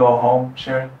welcome to go home,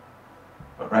 Sherri.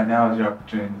 But right now is your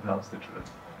opportunity to tell us the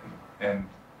truth. And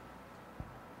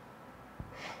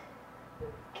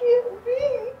Can't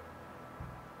be.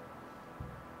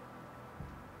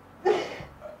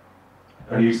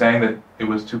 are you saying that it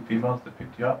was two females that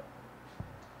picked you up?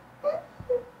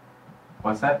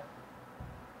 What's that?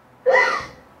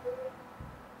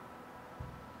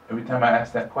 Every time I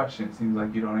ask that question, it seems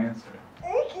like you don't answer it.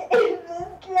 This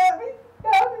can't be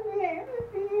happening to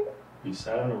me. You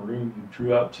sat in a room, you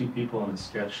drew out two people in a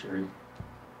sketch, Sherri.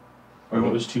 Are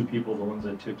those two people the ones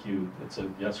that took you? It's a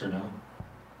yes or no.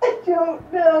 I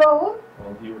don't know.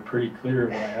 Well, you were pretty clear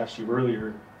when I asked you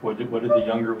earlier, what did the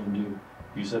younger one do?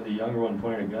 You said the younger one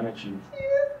pointed a gun at you. She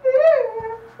was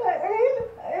there.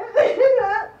 I'm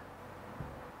not.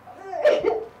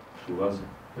 She wasn't.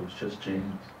 It was just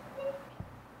James.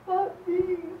 Not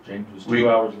me. James was 2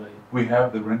 hours late. We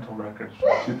have the rental records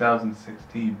from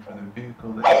 2016 for the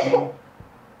vehicle that he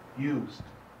used.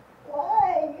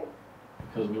 Why?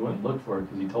 Because we went and looked for it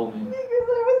because he told me. Because I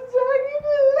was talking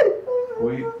to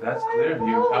him. That's clear.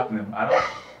 You were talking to him. I don't.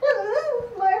 This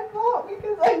is my fault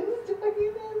because I was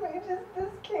talking to him.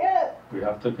 This can't. We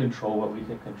have to control what we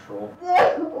can control.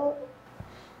 No.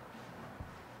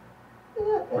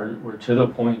 We're to the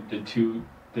point,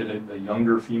 the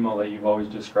younger female that you've always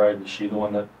described, is she the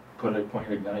one that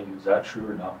pointed a gun at you? Is that true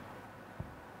or not?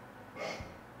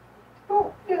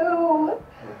 Oh, no.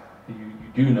 You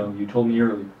do know, you told me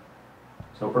earlier.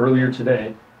 So earlier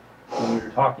today, when we were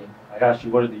talking, I asked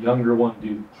you what did the younger one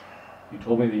do? You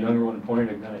told me the younger one pointed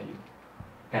a gun at you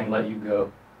and let you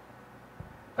go.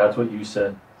 That's what you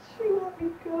said. She let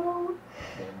me go.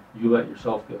 And you let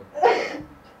yourself go.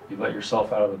 You let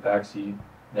yourself out of the backseat,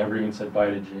 never even said bye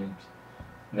to James.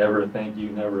 Never a thank you,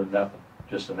 never a nothing,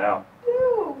 just an out.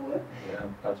 No. Yeah,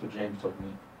 that's what James told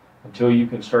me. Until you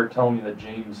can start telling me that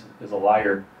James is a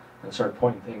liar and start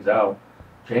pointing things out,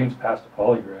 James passed a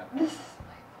polygraph. This is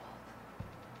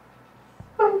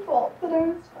my fault that I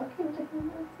was talking to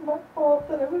him. It's my fault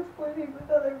that I was flirting with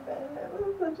other men. It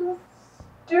was such a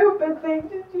stupid thing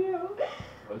to do.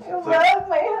 I love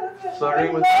my husband.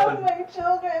 Flirting with I love other- my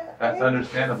children. That's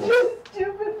understandable. It's just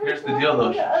stupid for Here's the deal,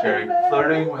 though, flirting with other Sherri. men.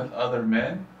 Flirting with other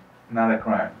men, not a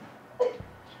crime.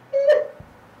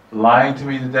 Lying to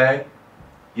me today,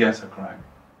 yes, a crime.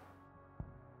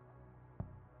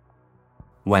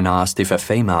 When asked if a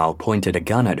female pointed a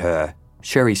gun at her,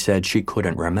 Sherri said she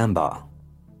couldn't remember.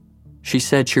 She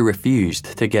said she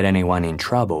refused to get anyone in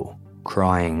trouble,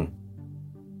 crying,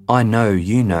 "I know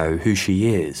you know who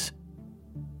she is."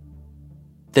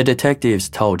 The detectives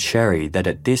told Sherri that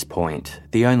at this point,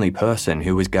 the only person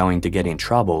who was going to get in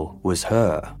trouble was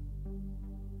her.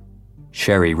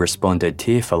 Sherri responded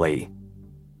tearfully,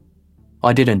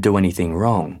 "I didn't do anything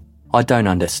wrong. I don't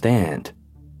understand.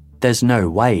 There's no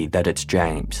way that it's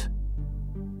James."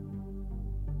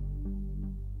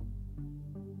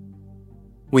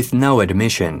 With no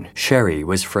admission, Sherri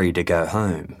was free to go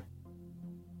home.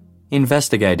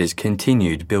 Investigators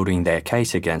continued building their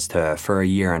case against her for a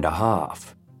year and a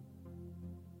half.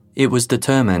 It was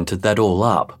determined that all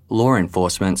up, law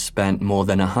enforcement spent more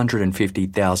than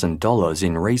 $150,000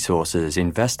 in resources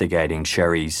investigating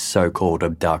Sherri's so-called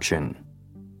abduction.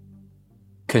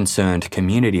 Concerned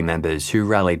community members who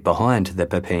rallied behind the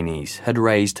Papinis had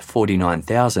raised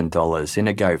 $49,000 in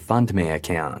a GoFundMe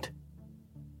account.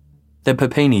 The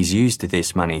Papinis used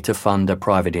this money to fund a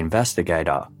private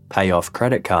investigator, pay off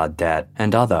credit card debt,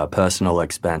 and other personal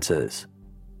expenses.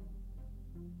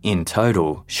 In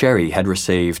total, Sherri had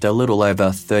received a little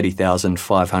over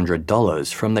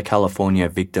 $30,500 from the California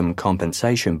Victim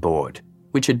Compensation Board,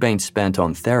 which had been spent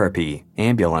on therapy,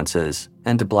 ambulances,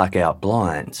 and blackout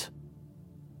blinds.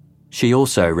 She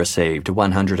also received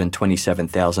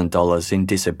 $127,000 in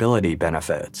disability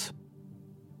benefits.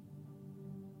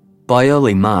 By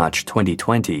early March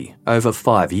 2020, over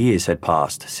 5 years had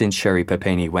passed since Sherri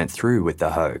Papini went through with the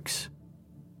hoax.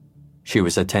 She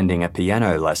was attending a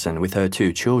piano lesson with her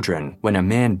 2 children when a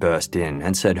man burst in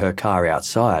and said her car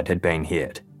outside had been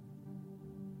hit.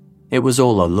 It was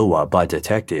all a lure by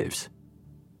detectives.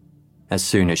 As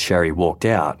soon as Sherri walked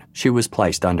out, she was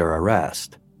placed under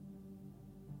arrest.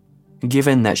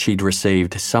 Given that she'd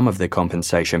received some of the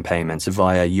compensation payments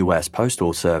via US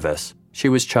Postal Service, she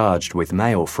was charged with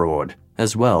mail fraud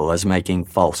as well as making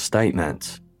false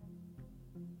statements.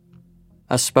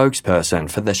 A spokesperson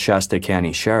for the Shasta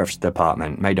County Sheriff's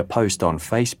Department made a post on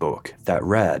Facebook that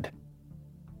read,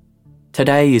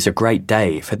 "Today is a great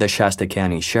day for the Shasta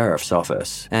County Sheriff's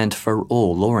Office and for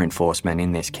all law enforcement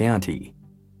in this county.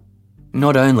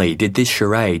 Not only did this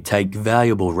charade take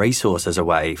valuable resources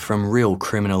away from real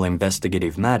criminal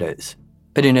investigative matters,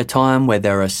 but in a time where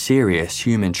there are serious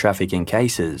human trafficking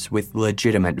cases with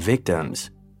legitimate victims,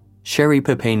 Sherri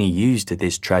Papini used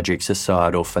this tragic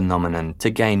societal phenomenon to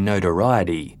gain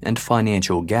notoriety and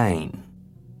financial gain."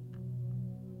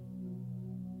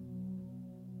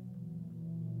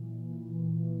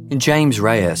 James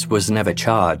Reyes was never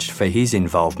charged for his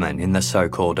involvement in the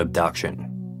so-called abduction.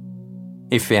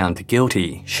 If found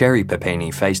guilty, Sherri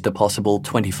Papini faced a possible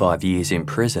 25 years in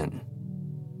prison.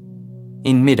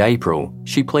 In mid-April,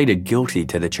 she pleaded guilty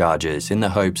to the charges in the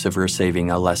hopes of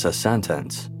receiving a lesser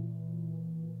sentence.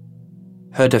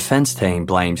 Her defense team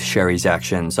blamed Sherri's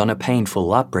actions on a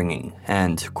painful upbringing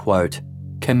and, quote,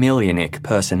 chameleonic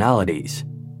personalities,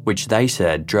 which they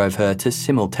said drove her to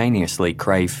simultaneously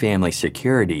crave family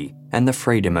security and the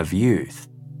freedom of youth.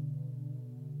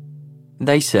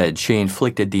 They said she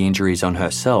inflicted the injuries on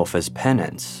herself as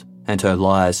penance, and her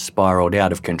lies spiraled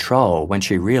out of control when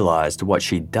she realised what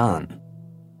she'd done.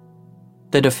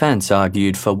 The defence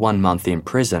argued for 1 month in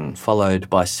prison followed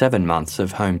by 7 months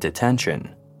of home detention,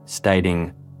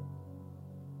 stating,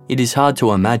 "It is hard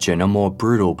to imagine a more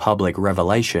brutal public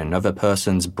revelation of a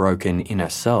person's broken inner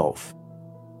self.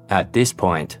 At this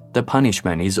point, the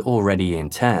punishment is already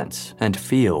intense and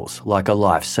feels like a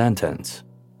life sentence."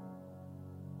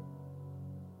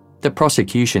 The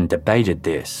prosecution debated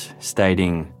this,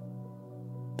 stating,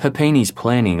 "Papini's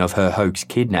planning of her hoax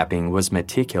kidnapping was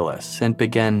meticulous and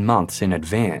began months in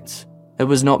advance. It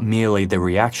was not merely the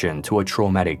reaction to a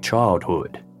traumatic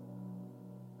childhood."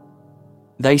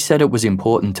 They said it was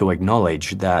important to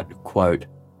acknowledge that, quote,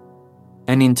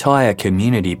 "An entire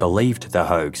community believed the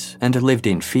hoax and lived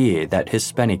in fear that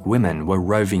Hispanic women were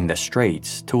roving the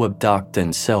streets to abduct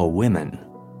and sell women."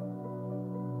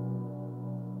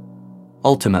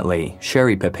 Ultimately,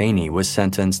 Sherri Papini was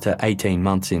sentenced to 18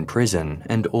 months in prison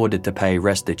and ordered to pay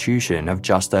restitution of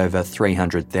just over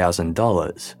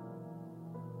 $300,000.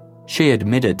 She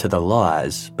admitted to the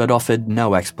lies but offered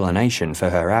no explanation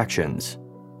for her actions,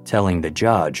 telling the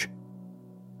judge,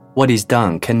 "What is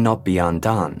done cannot be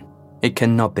undone. It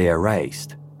cannot be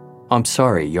erased. I'm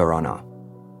sorry, Your Honour.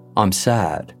 I'm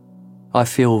sad. I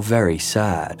feel very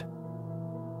sad."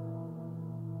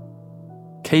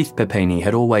 Keith Papini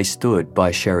had always stood by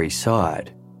Sherri's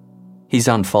side. His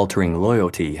unfaltering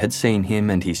loyalty had seen him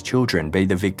and his children be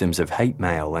the victims of hate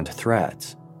mail and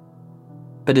threats.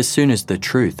 But as soon as the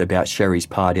truth about Sherri's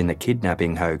part in the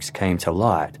kidnapping hoax came to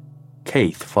light,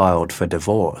 Keith filed for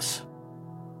divorce.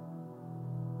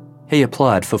 He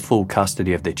applied for full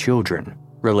custody of the children,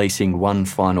 releasing one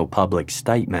final public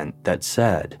statement that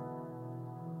said,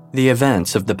 "The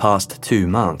events of the past 2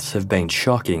 months have been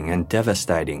shocking and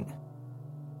devastating.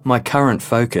 My current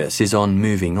focus is on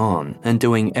moving on and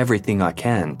doing everything I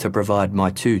can to provide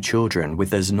my 2 children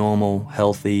with as normal,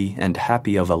 healthy, and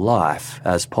happy of a life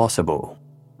as possible."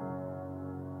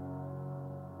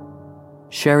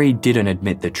 Sherri didn't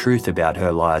admit the truth about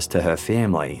her lies to her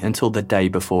family until the day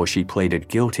before she pleaded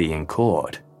guilty in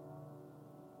court.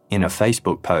 In a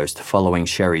Facebook post following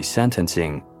Sherri's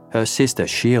sentencing, her sister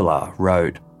Sheila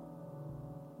wrote,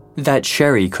 "That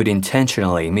Sherri could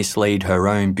intentionally mislead her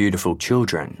own beautiful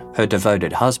children, her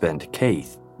devoted husband,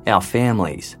 Keith, our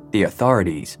families, the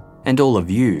authorities, and all of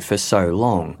you for so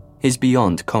long is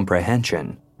beyond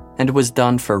comprehension, and was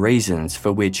done for reasons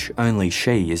for which only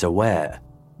she is aware.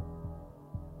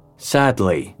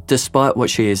 Sadly, despite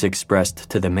what she has expressed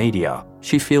to the media,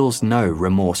 she feels no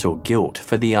remorse or guilt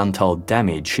for the untold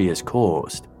damage she has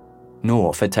caused,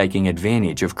 nor for taking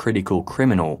advantage of critical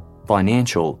criminal,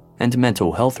 financial, and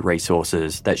mental health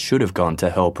resources that should have gone to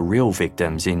help real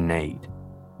victims in need.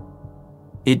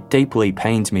 It deeply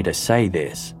pains me to say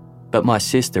this, but my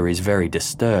sister is very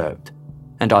disturbed,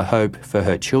 and I hope for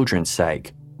her children's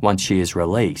sake, once she is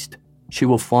released, she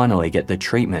will finally get the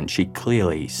treatment she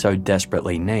clearly so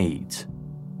desperately needs."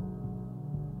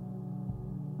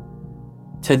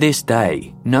 To this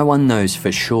day, no one knows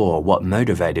for sure what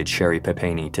motivated Sherri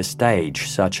Papini to stage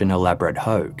such an elaborate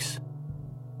hoax.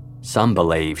 Some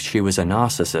believe she was a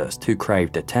narcissist who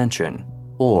craved attention,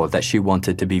 or that she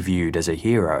wanted to be viewed as a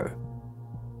hero.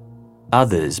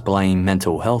 Others blame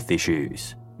mental health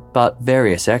issues, but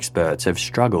various experts have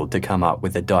struggled to come up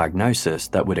with a diagnosis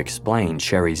that would explain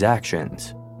Sherri's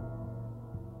actions.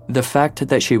 The fact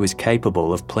that she was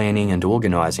capable of planning and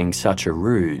organising such a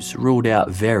ruse ruled out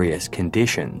various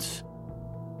conditions.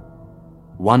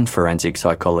 One forensic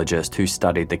psychologist who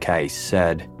studied the case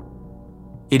said,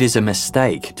 "It is a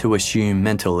mistake to assume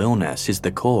mental illness is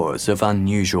the cause of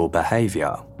unusual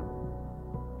behaviour."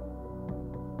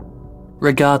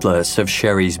 Regardless of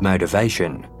Sherri's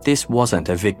motivation, this wasn't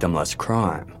a victimless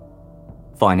crime.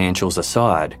 Financials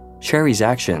aside, Sherri's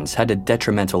actions had a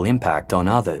detrimental impact on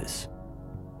others.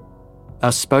 A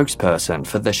spokesperson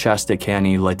for the Shasta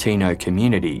County Latino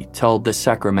community told the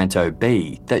Sacramento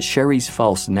Bee that Sherri's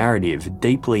false narrative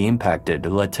deeply impacted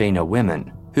Latina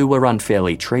women who were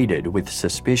unfairly treated with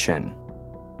suspicion.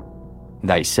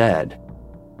 They said,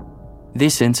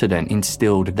 "This incident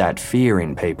instilled that fear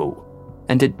in people,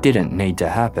 and it didn't need to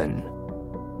happen."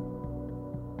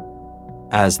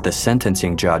 As the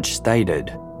sentencing judge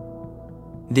stated,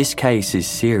 "This case is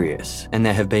serious and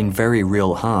there have been very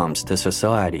real harms to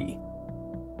society.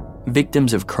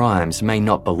 Victims of crimes may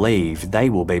not believe they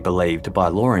will be believed by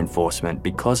law enforcement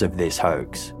because of this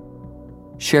hoax.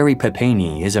 Sherri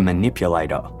Papini is a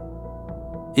manipulator.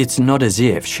 It's not as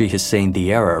if she has seen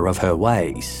the error of her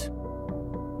ways.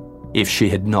 If she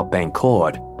had not been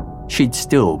caught, she'd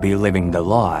still be living the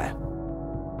lie."